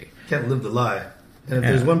way. Can't live the lie. And if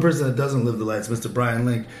there's one person that doesn't live the lie, it's Mr. Brian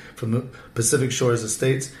Link from the Pacific Shores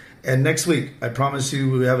Estates. And next week, I promise you,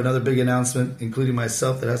 we have another big announcement, including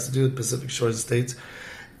myself, that has to do with Pacific Shores Estates.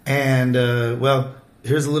 And,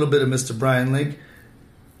 here's a little bit of Mr. Brian Link.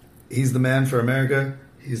 He's the man for America.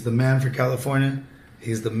 He's the man for California.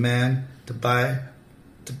 He's the man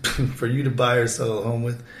for you to buy or sell a home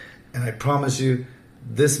with. And I promise you,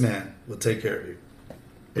 this man will take care of you.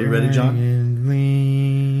 Are you ready, John?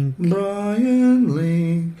 Brian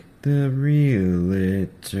Link, the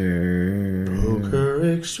realtor,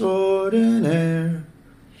 broker extraordinaire.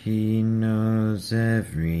 He knows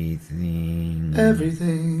everything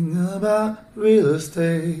about real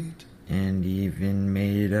estate. And even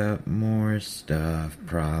made up more stuff,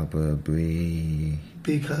 probably.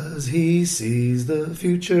 Because he sees the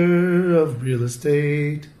future of real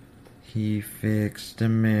estate. He fixed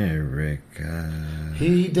America.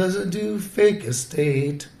 He doesn't do fake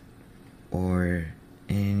estate. Or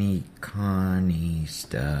any Connie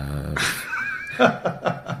stuff. Check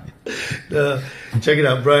it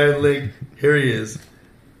out, Brian Link. Here he is.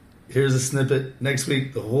 Here's a snippet. Next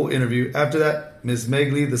week, the whole interview. After that, Miss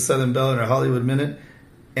Meg Lee, the Southern Belle, and her Hollywood Minute.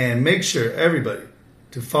 And make sure, everybody,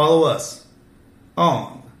 to follow us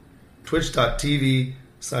on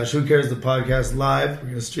twitch.tv/Who Cares the Podcast live. We're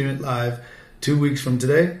going to stream it live 2 weeks from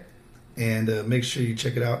today. And make sure you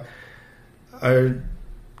check it out.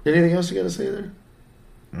 Anything else you got to say there?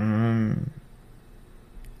 I'm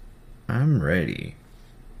ready.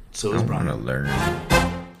 So is Brian. I want to learn.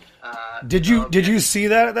 Did you see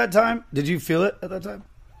that at that time? Did you feel it at that time?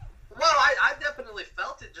 Well, I definitely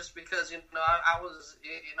felt it, just because I was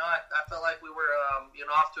I felt like we were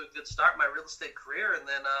off to a good start in my real estate career, and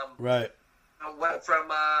then right. Went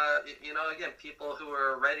from again, people who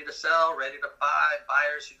were ready to sell, ready to buy,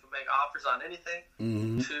 buyers who could make offers on anything,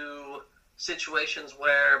 to situations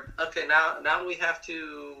where now we have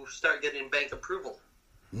to start getting bank approval.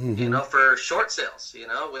 For short sales, we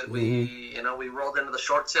rolled into the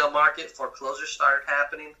short sale market. Foreclosures started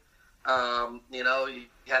happening. You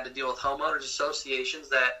had to deal with homeowners associations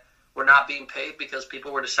that were not being paid because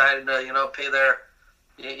people were deciding to, pay their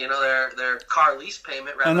car lease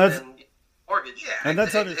payment rather than mortgage. Yeah, and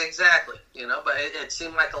that's exactly. But it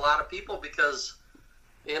seemed like a lot of people, because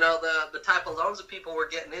the type of loans that people were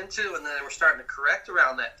getting into, and then they were starting to correct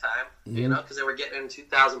around that time. Because they were getting in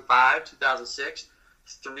 2005, 2006.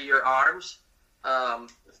 3-year ARMs.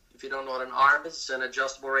 If you don't know what an ARM is, it's an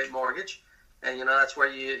adjustable rate mortgage, and that's where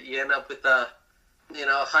you end up with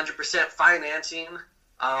 100% financing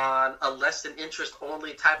on a less than interest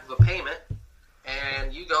only type of a payment,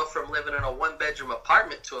 and you go from living in a 1-bedroom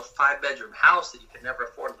apartment to a 5-bedroom house that you could never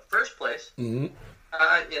afford in the first place. And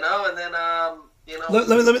then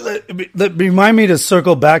Let remind me to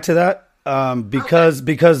circle back to that, because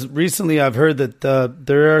recently I've heard that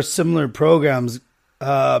there are similar programs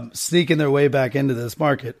sneaking their way back into this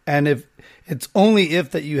market, and if it's only if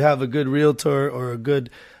that you have a good realtor or a good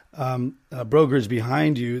brokerage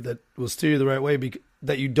behind you that will steer you the right way,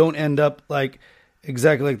 that you don't end up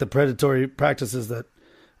exactly like the predatory practices that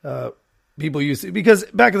people used to. Because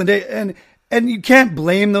back in the day, and you can't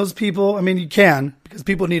blame those people. I mean, you can, because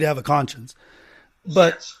people need to have a conscience,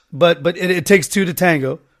 but it takes two to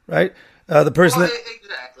tango, right? The person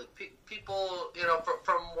exactly. People,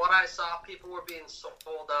 from what I saw, people were being sold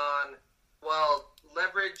on,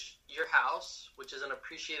 leverage your house, which is an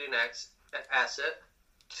appreciating asset,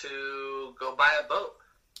 to go buy a boat,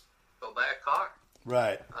 go buy a car.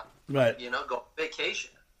 Right. Go on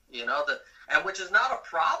vacation. You know, and which is not a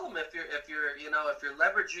problem if you're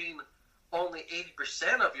leveraging only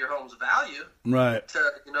 80% of your home's value, right?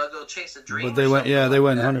 To go chase a dream. But they went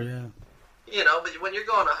 100, yeah. You know, but when you're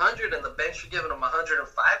going 100 and the banks are giving them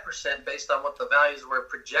 105% based on what the values were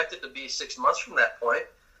projected to be 6 months from that point,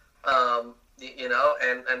 you know,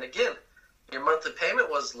 and again, your monthly payment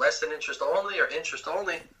was less than interest only or interest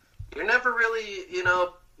only, you're never really,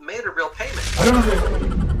 made a real payment.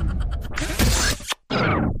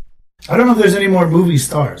 I don't know if there's any more movie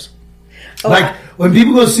stars. When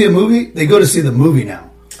people go see a movie, they go to see the movie now.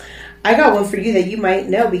 I got one for you that you might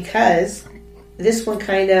know because this one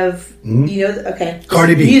kind of, okay.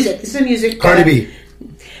 Cardi B. Music. This is music. Cardi B.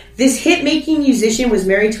 This hit-making musician was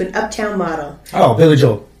married to an uptown model. Oh, Billy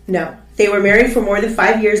Joel. No. They were married for more than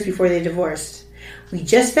 5 years before they divorced. We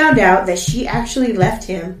just found out that she actually left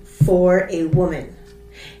him for a woman.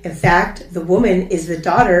 In fact, the woman is the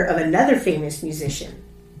daughter of another famous musician.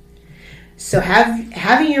 So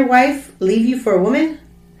having your wife leave you for a woman,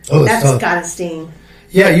 that's gotta sting.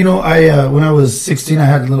 Yeah, I when I was 16, I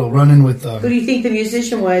had a little run-in with... who do you think the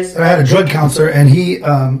musician was? I had a drug counselor, and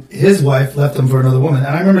his wife left him for another woman.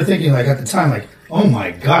 And I remember thinking, at the time, oh my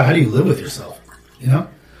God, how do you live with yourself?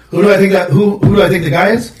 Who do I think the guy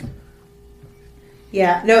is?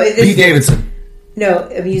 Yeah, no. Pete Davidson. No,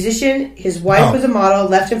 a musician. His wife was a model,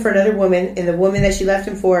 left him for another woman, and the woman that she left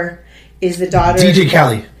him for is the daughter... DJ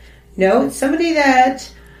Khaled. No, it's somebody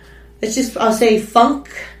that's just, I'll say, funk.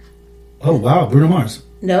 Oh, wow. Bruno Mars.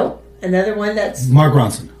 No, another one that's... Mark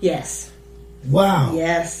Ronson. Yes. Wow.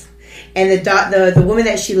 Yes. And the woman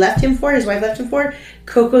that she left him for, his wife left him for,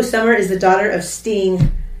 Coco Summer, is the daughter of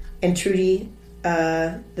Sting and Trudy,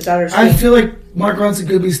 the daughter of Sting. I feel like Mark Ronson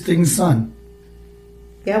could be Sting's son.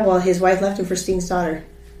 Yeah, well, his wife left him for Sting's daughter.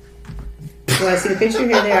 You want to see the picture?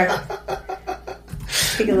 Here they are.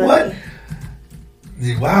 Take a look. What?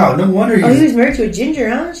 Wow, no wonder he was married to a ginger,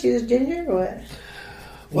 huh? She was ginger or what?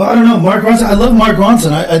 Well, I don't know. Mark Ronson, I love Mark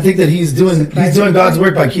Ronson. I think that he's doing God's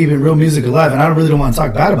work by keeping real music alive, and I really don't want to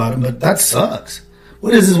talk bad about him, but that sucks.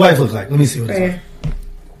 What does his wife look like? Let me see what his wife.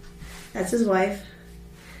 That's his wife.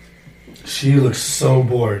 She looks so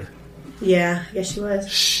bored. Yeah, yes she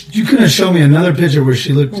was. You couldn't show me another picture where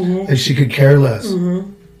she looked like she could care less.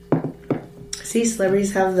 Mm-hmm. See,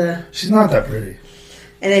 celebrities have the... She's not that pretty.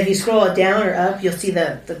 And if you scroll it down or up, you'll see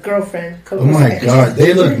the girlfriend. Coco's oh my God,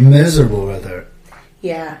 they look miserable right there.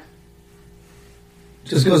 Yeah.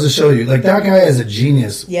 Just goes to show you, that guy is a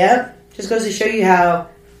genius. Yep. Just goes to show you how...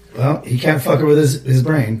 Well, he can't fuck her with his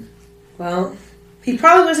brain. Well, he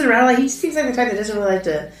probably wasn't around. He seems like the type that doesn't really like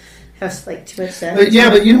to have too much sex. But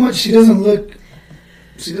you know what? She doesn't look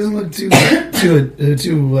too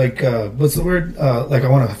what's the word? I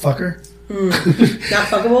want to fuck her. Not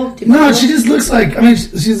fuckable? No, she just looks like...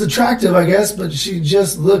 she's attractive, I guess, but she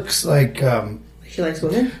just looks like... she likes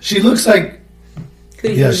women? She looks like... Who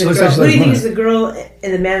do you think is the girl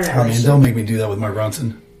and the man in that relationship? Don't make me do that with Mark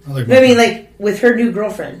Ronson. With her new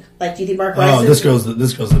girlfriend. Do you think Mark Ronson... Oh, this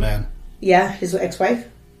girl's the man. Yeah, his ex-wife?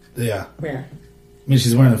 Yeah. Yeah.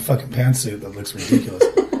 She's wearing a fucking pantsuit that looks ridiculous.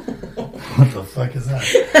 What the fuck is that?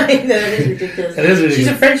 I know, it is ridiculous. It is ridiculous. She's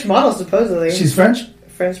a French model, supposedly. She's French?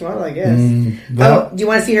 French model, I guess. Do you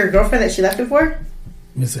want to see her girlfriend that she left him for?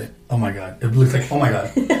 Let me see. Oh my God. It looks like... Oh my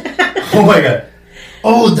God. Oh my God.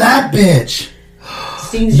 Oh, that bitch.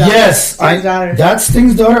 Sting's daughter. Yes. Sting's daughter. That's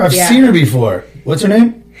Sting's daughter? I've seen her before. What's her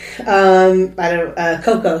name?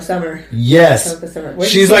 Coco Summer. Yes. Coco Summer.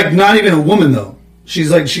 She's not even a woman though.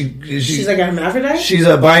 She's like she's like a hermaphrodite? She's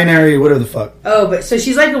a binary, whatever the fuck. Oh, but so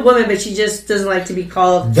she's like a woman, but she just doesn't like to be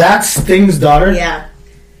called... That's Sting's daughter? Yeah.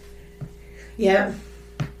 Yep.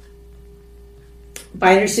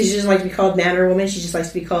 Binary, so she doesn't like to be called man or woman. She just likes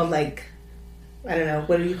to be called I don't know.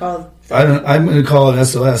 What do you call it? I'm going to call it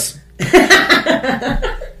SOS.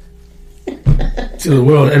 To the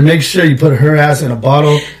world, and make sure you put her ass in a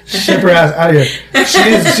bottle, ship her ass out of here.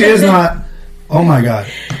 She is not. Oh my God.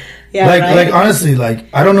 Yeah. Honestly,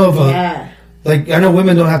 I don't know if I know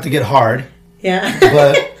women don't have to get hard. Yeah.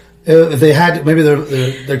 But if they had, maybe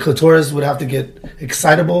their clitoris would have to get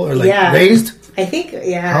excitable or raised. I think.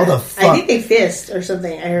 Yeah. How the fuck? I think they fist or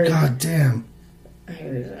something. I heard. God damn. I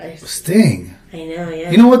heard. Sting. I know.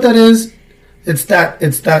 Yeah. You know what that is? It's that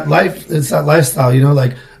life. It's that lifestyle.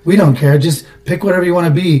 We don't care. Just pick whatever you want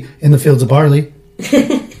to be in the fields of barley.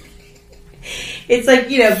 It's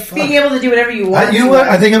being able to do whatever you want. You know what?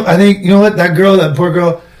 I think you know what? That girl, that poor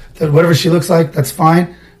girl, that whatever she looks like, that's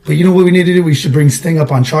fine. But you know what we need to do? We should bring Sting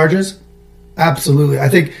up on charges. Absolutely. I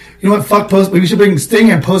think, you know what? We should bring Sting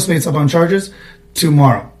and Postmates up on charges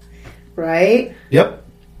tomorrow. Right? Yep.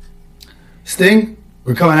 Sting,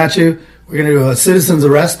 we're coming at you. we're going to do a citizen's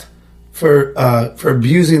arrest for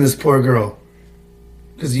abusing this poor girl.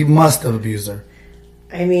 Because you must have abused her.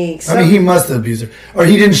 I mean, he must have abused her. Or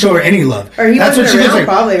he didn't show her any love. Or he wasn't she around, looks like.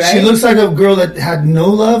 probably, right? She looks like a girl that had no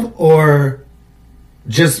love or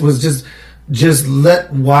just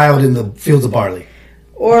let wild in the fields of barley.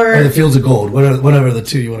 Or the fields of gold. Whatever the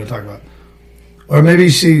two you want to talk about. Or maybe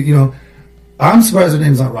she, I'm surprised her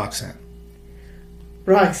name's not Roxanne.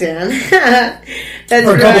 Roxanne. That's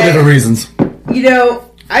for a couple different reasons.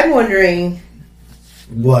 I'm wondering.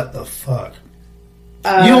 What the fuck?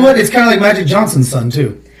 You know what? It's kind of like Magic Johnson's son,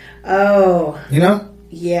 too. Oh.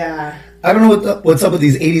 Yeah. I don't know what's up with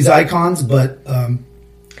these 80s icons, but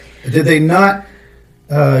did they not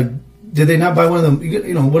buy one of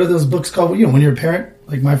them? What are those books called? When you're a parent?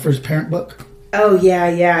 Like My First Parent book? Oh, yeah.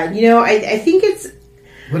 I think it's...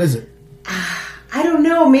 What is it? I don't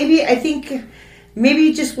know. Maybe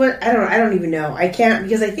just what... I don't even know. I can't,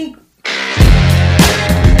 because I think...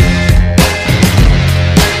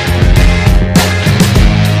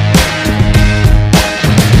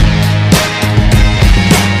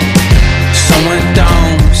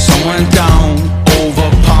 Someone down over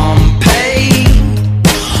Pompeii.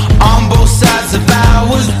 On both sides of I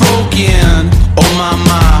was broken. Oh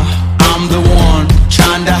my, I'm the one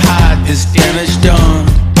trying to hide this damage done.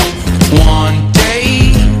 One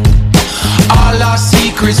day, all our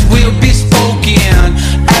secrets will be spoken.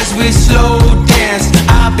 As we slow danced,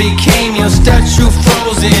 I became your statue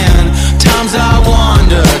frozen. Times I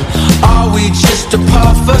wondered, are we just a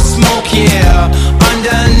puff of smoke? Yeah,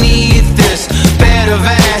 underneath this bed of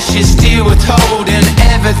ashes, still withholding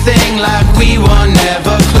everything like we were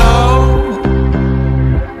never close.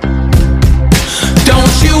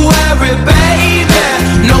 Don't you worry, baby,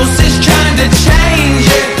 no sense trying to change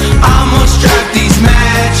it. I'ma strike these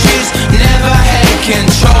matches, never had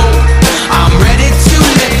control. I'm ready to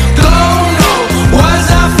let go, no, was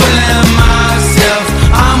I fooling myself?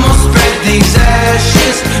 I'ma spread these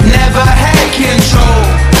ashes, never had control.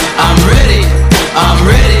 I'm ready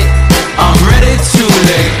to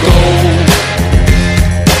let go.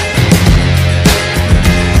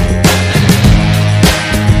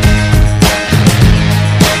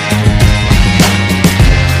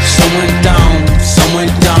 Some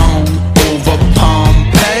went down over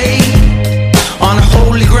Pompeii. On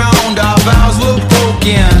holy ground our vows were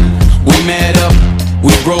broken. We met up,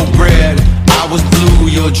 we broke bread. I was blue,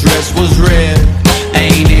 your dress was red.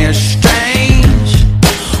 Ain't it strange?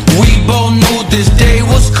 We both knew this day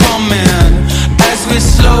was coming. As we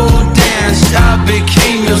slow danced, I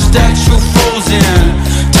became your statue frozen.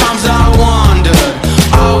 Times I wondered,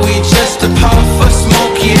 are we just a puff of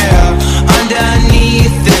smoke? Yeah,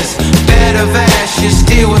 underneath this bed of ashes,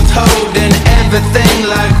 still withholding everything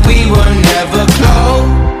like we were never close.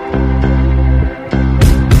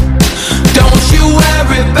 Don't you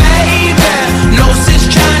worry, baby, no sense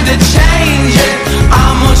trying to change it.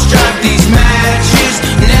 I'ma strike these matches,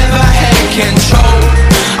 never had control.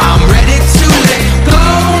 I'm ready to let go,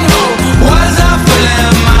 no, was I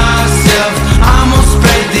fooling myself? I'ma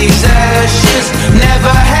spread these ashes,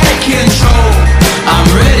 never had control. I'm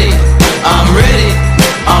ready to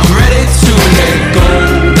let go.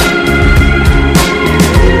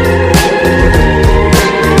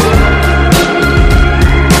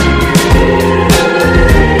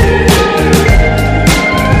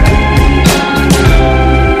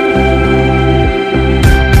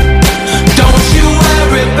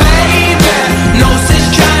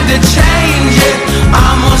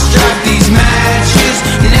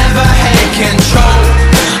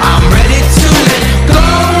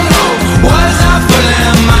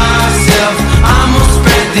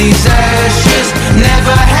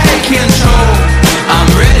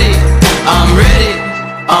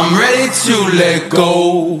 I'm ready to let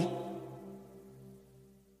go.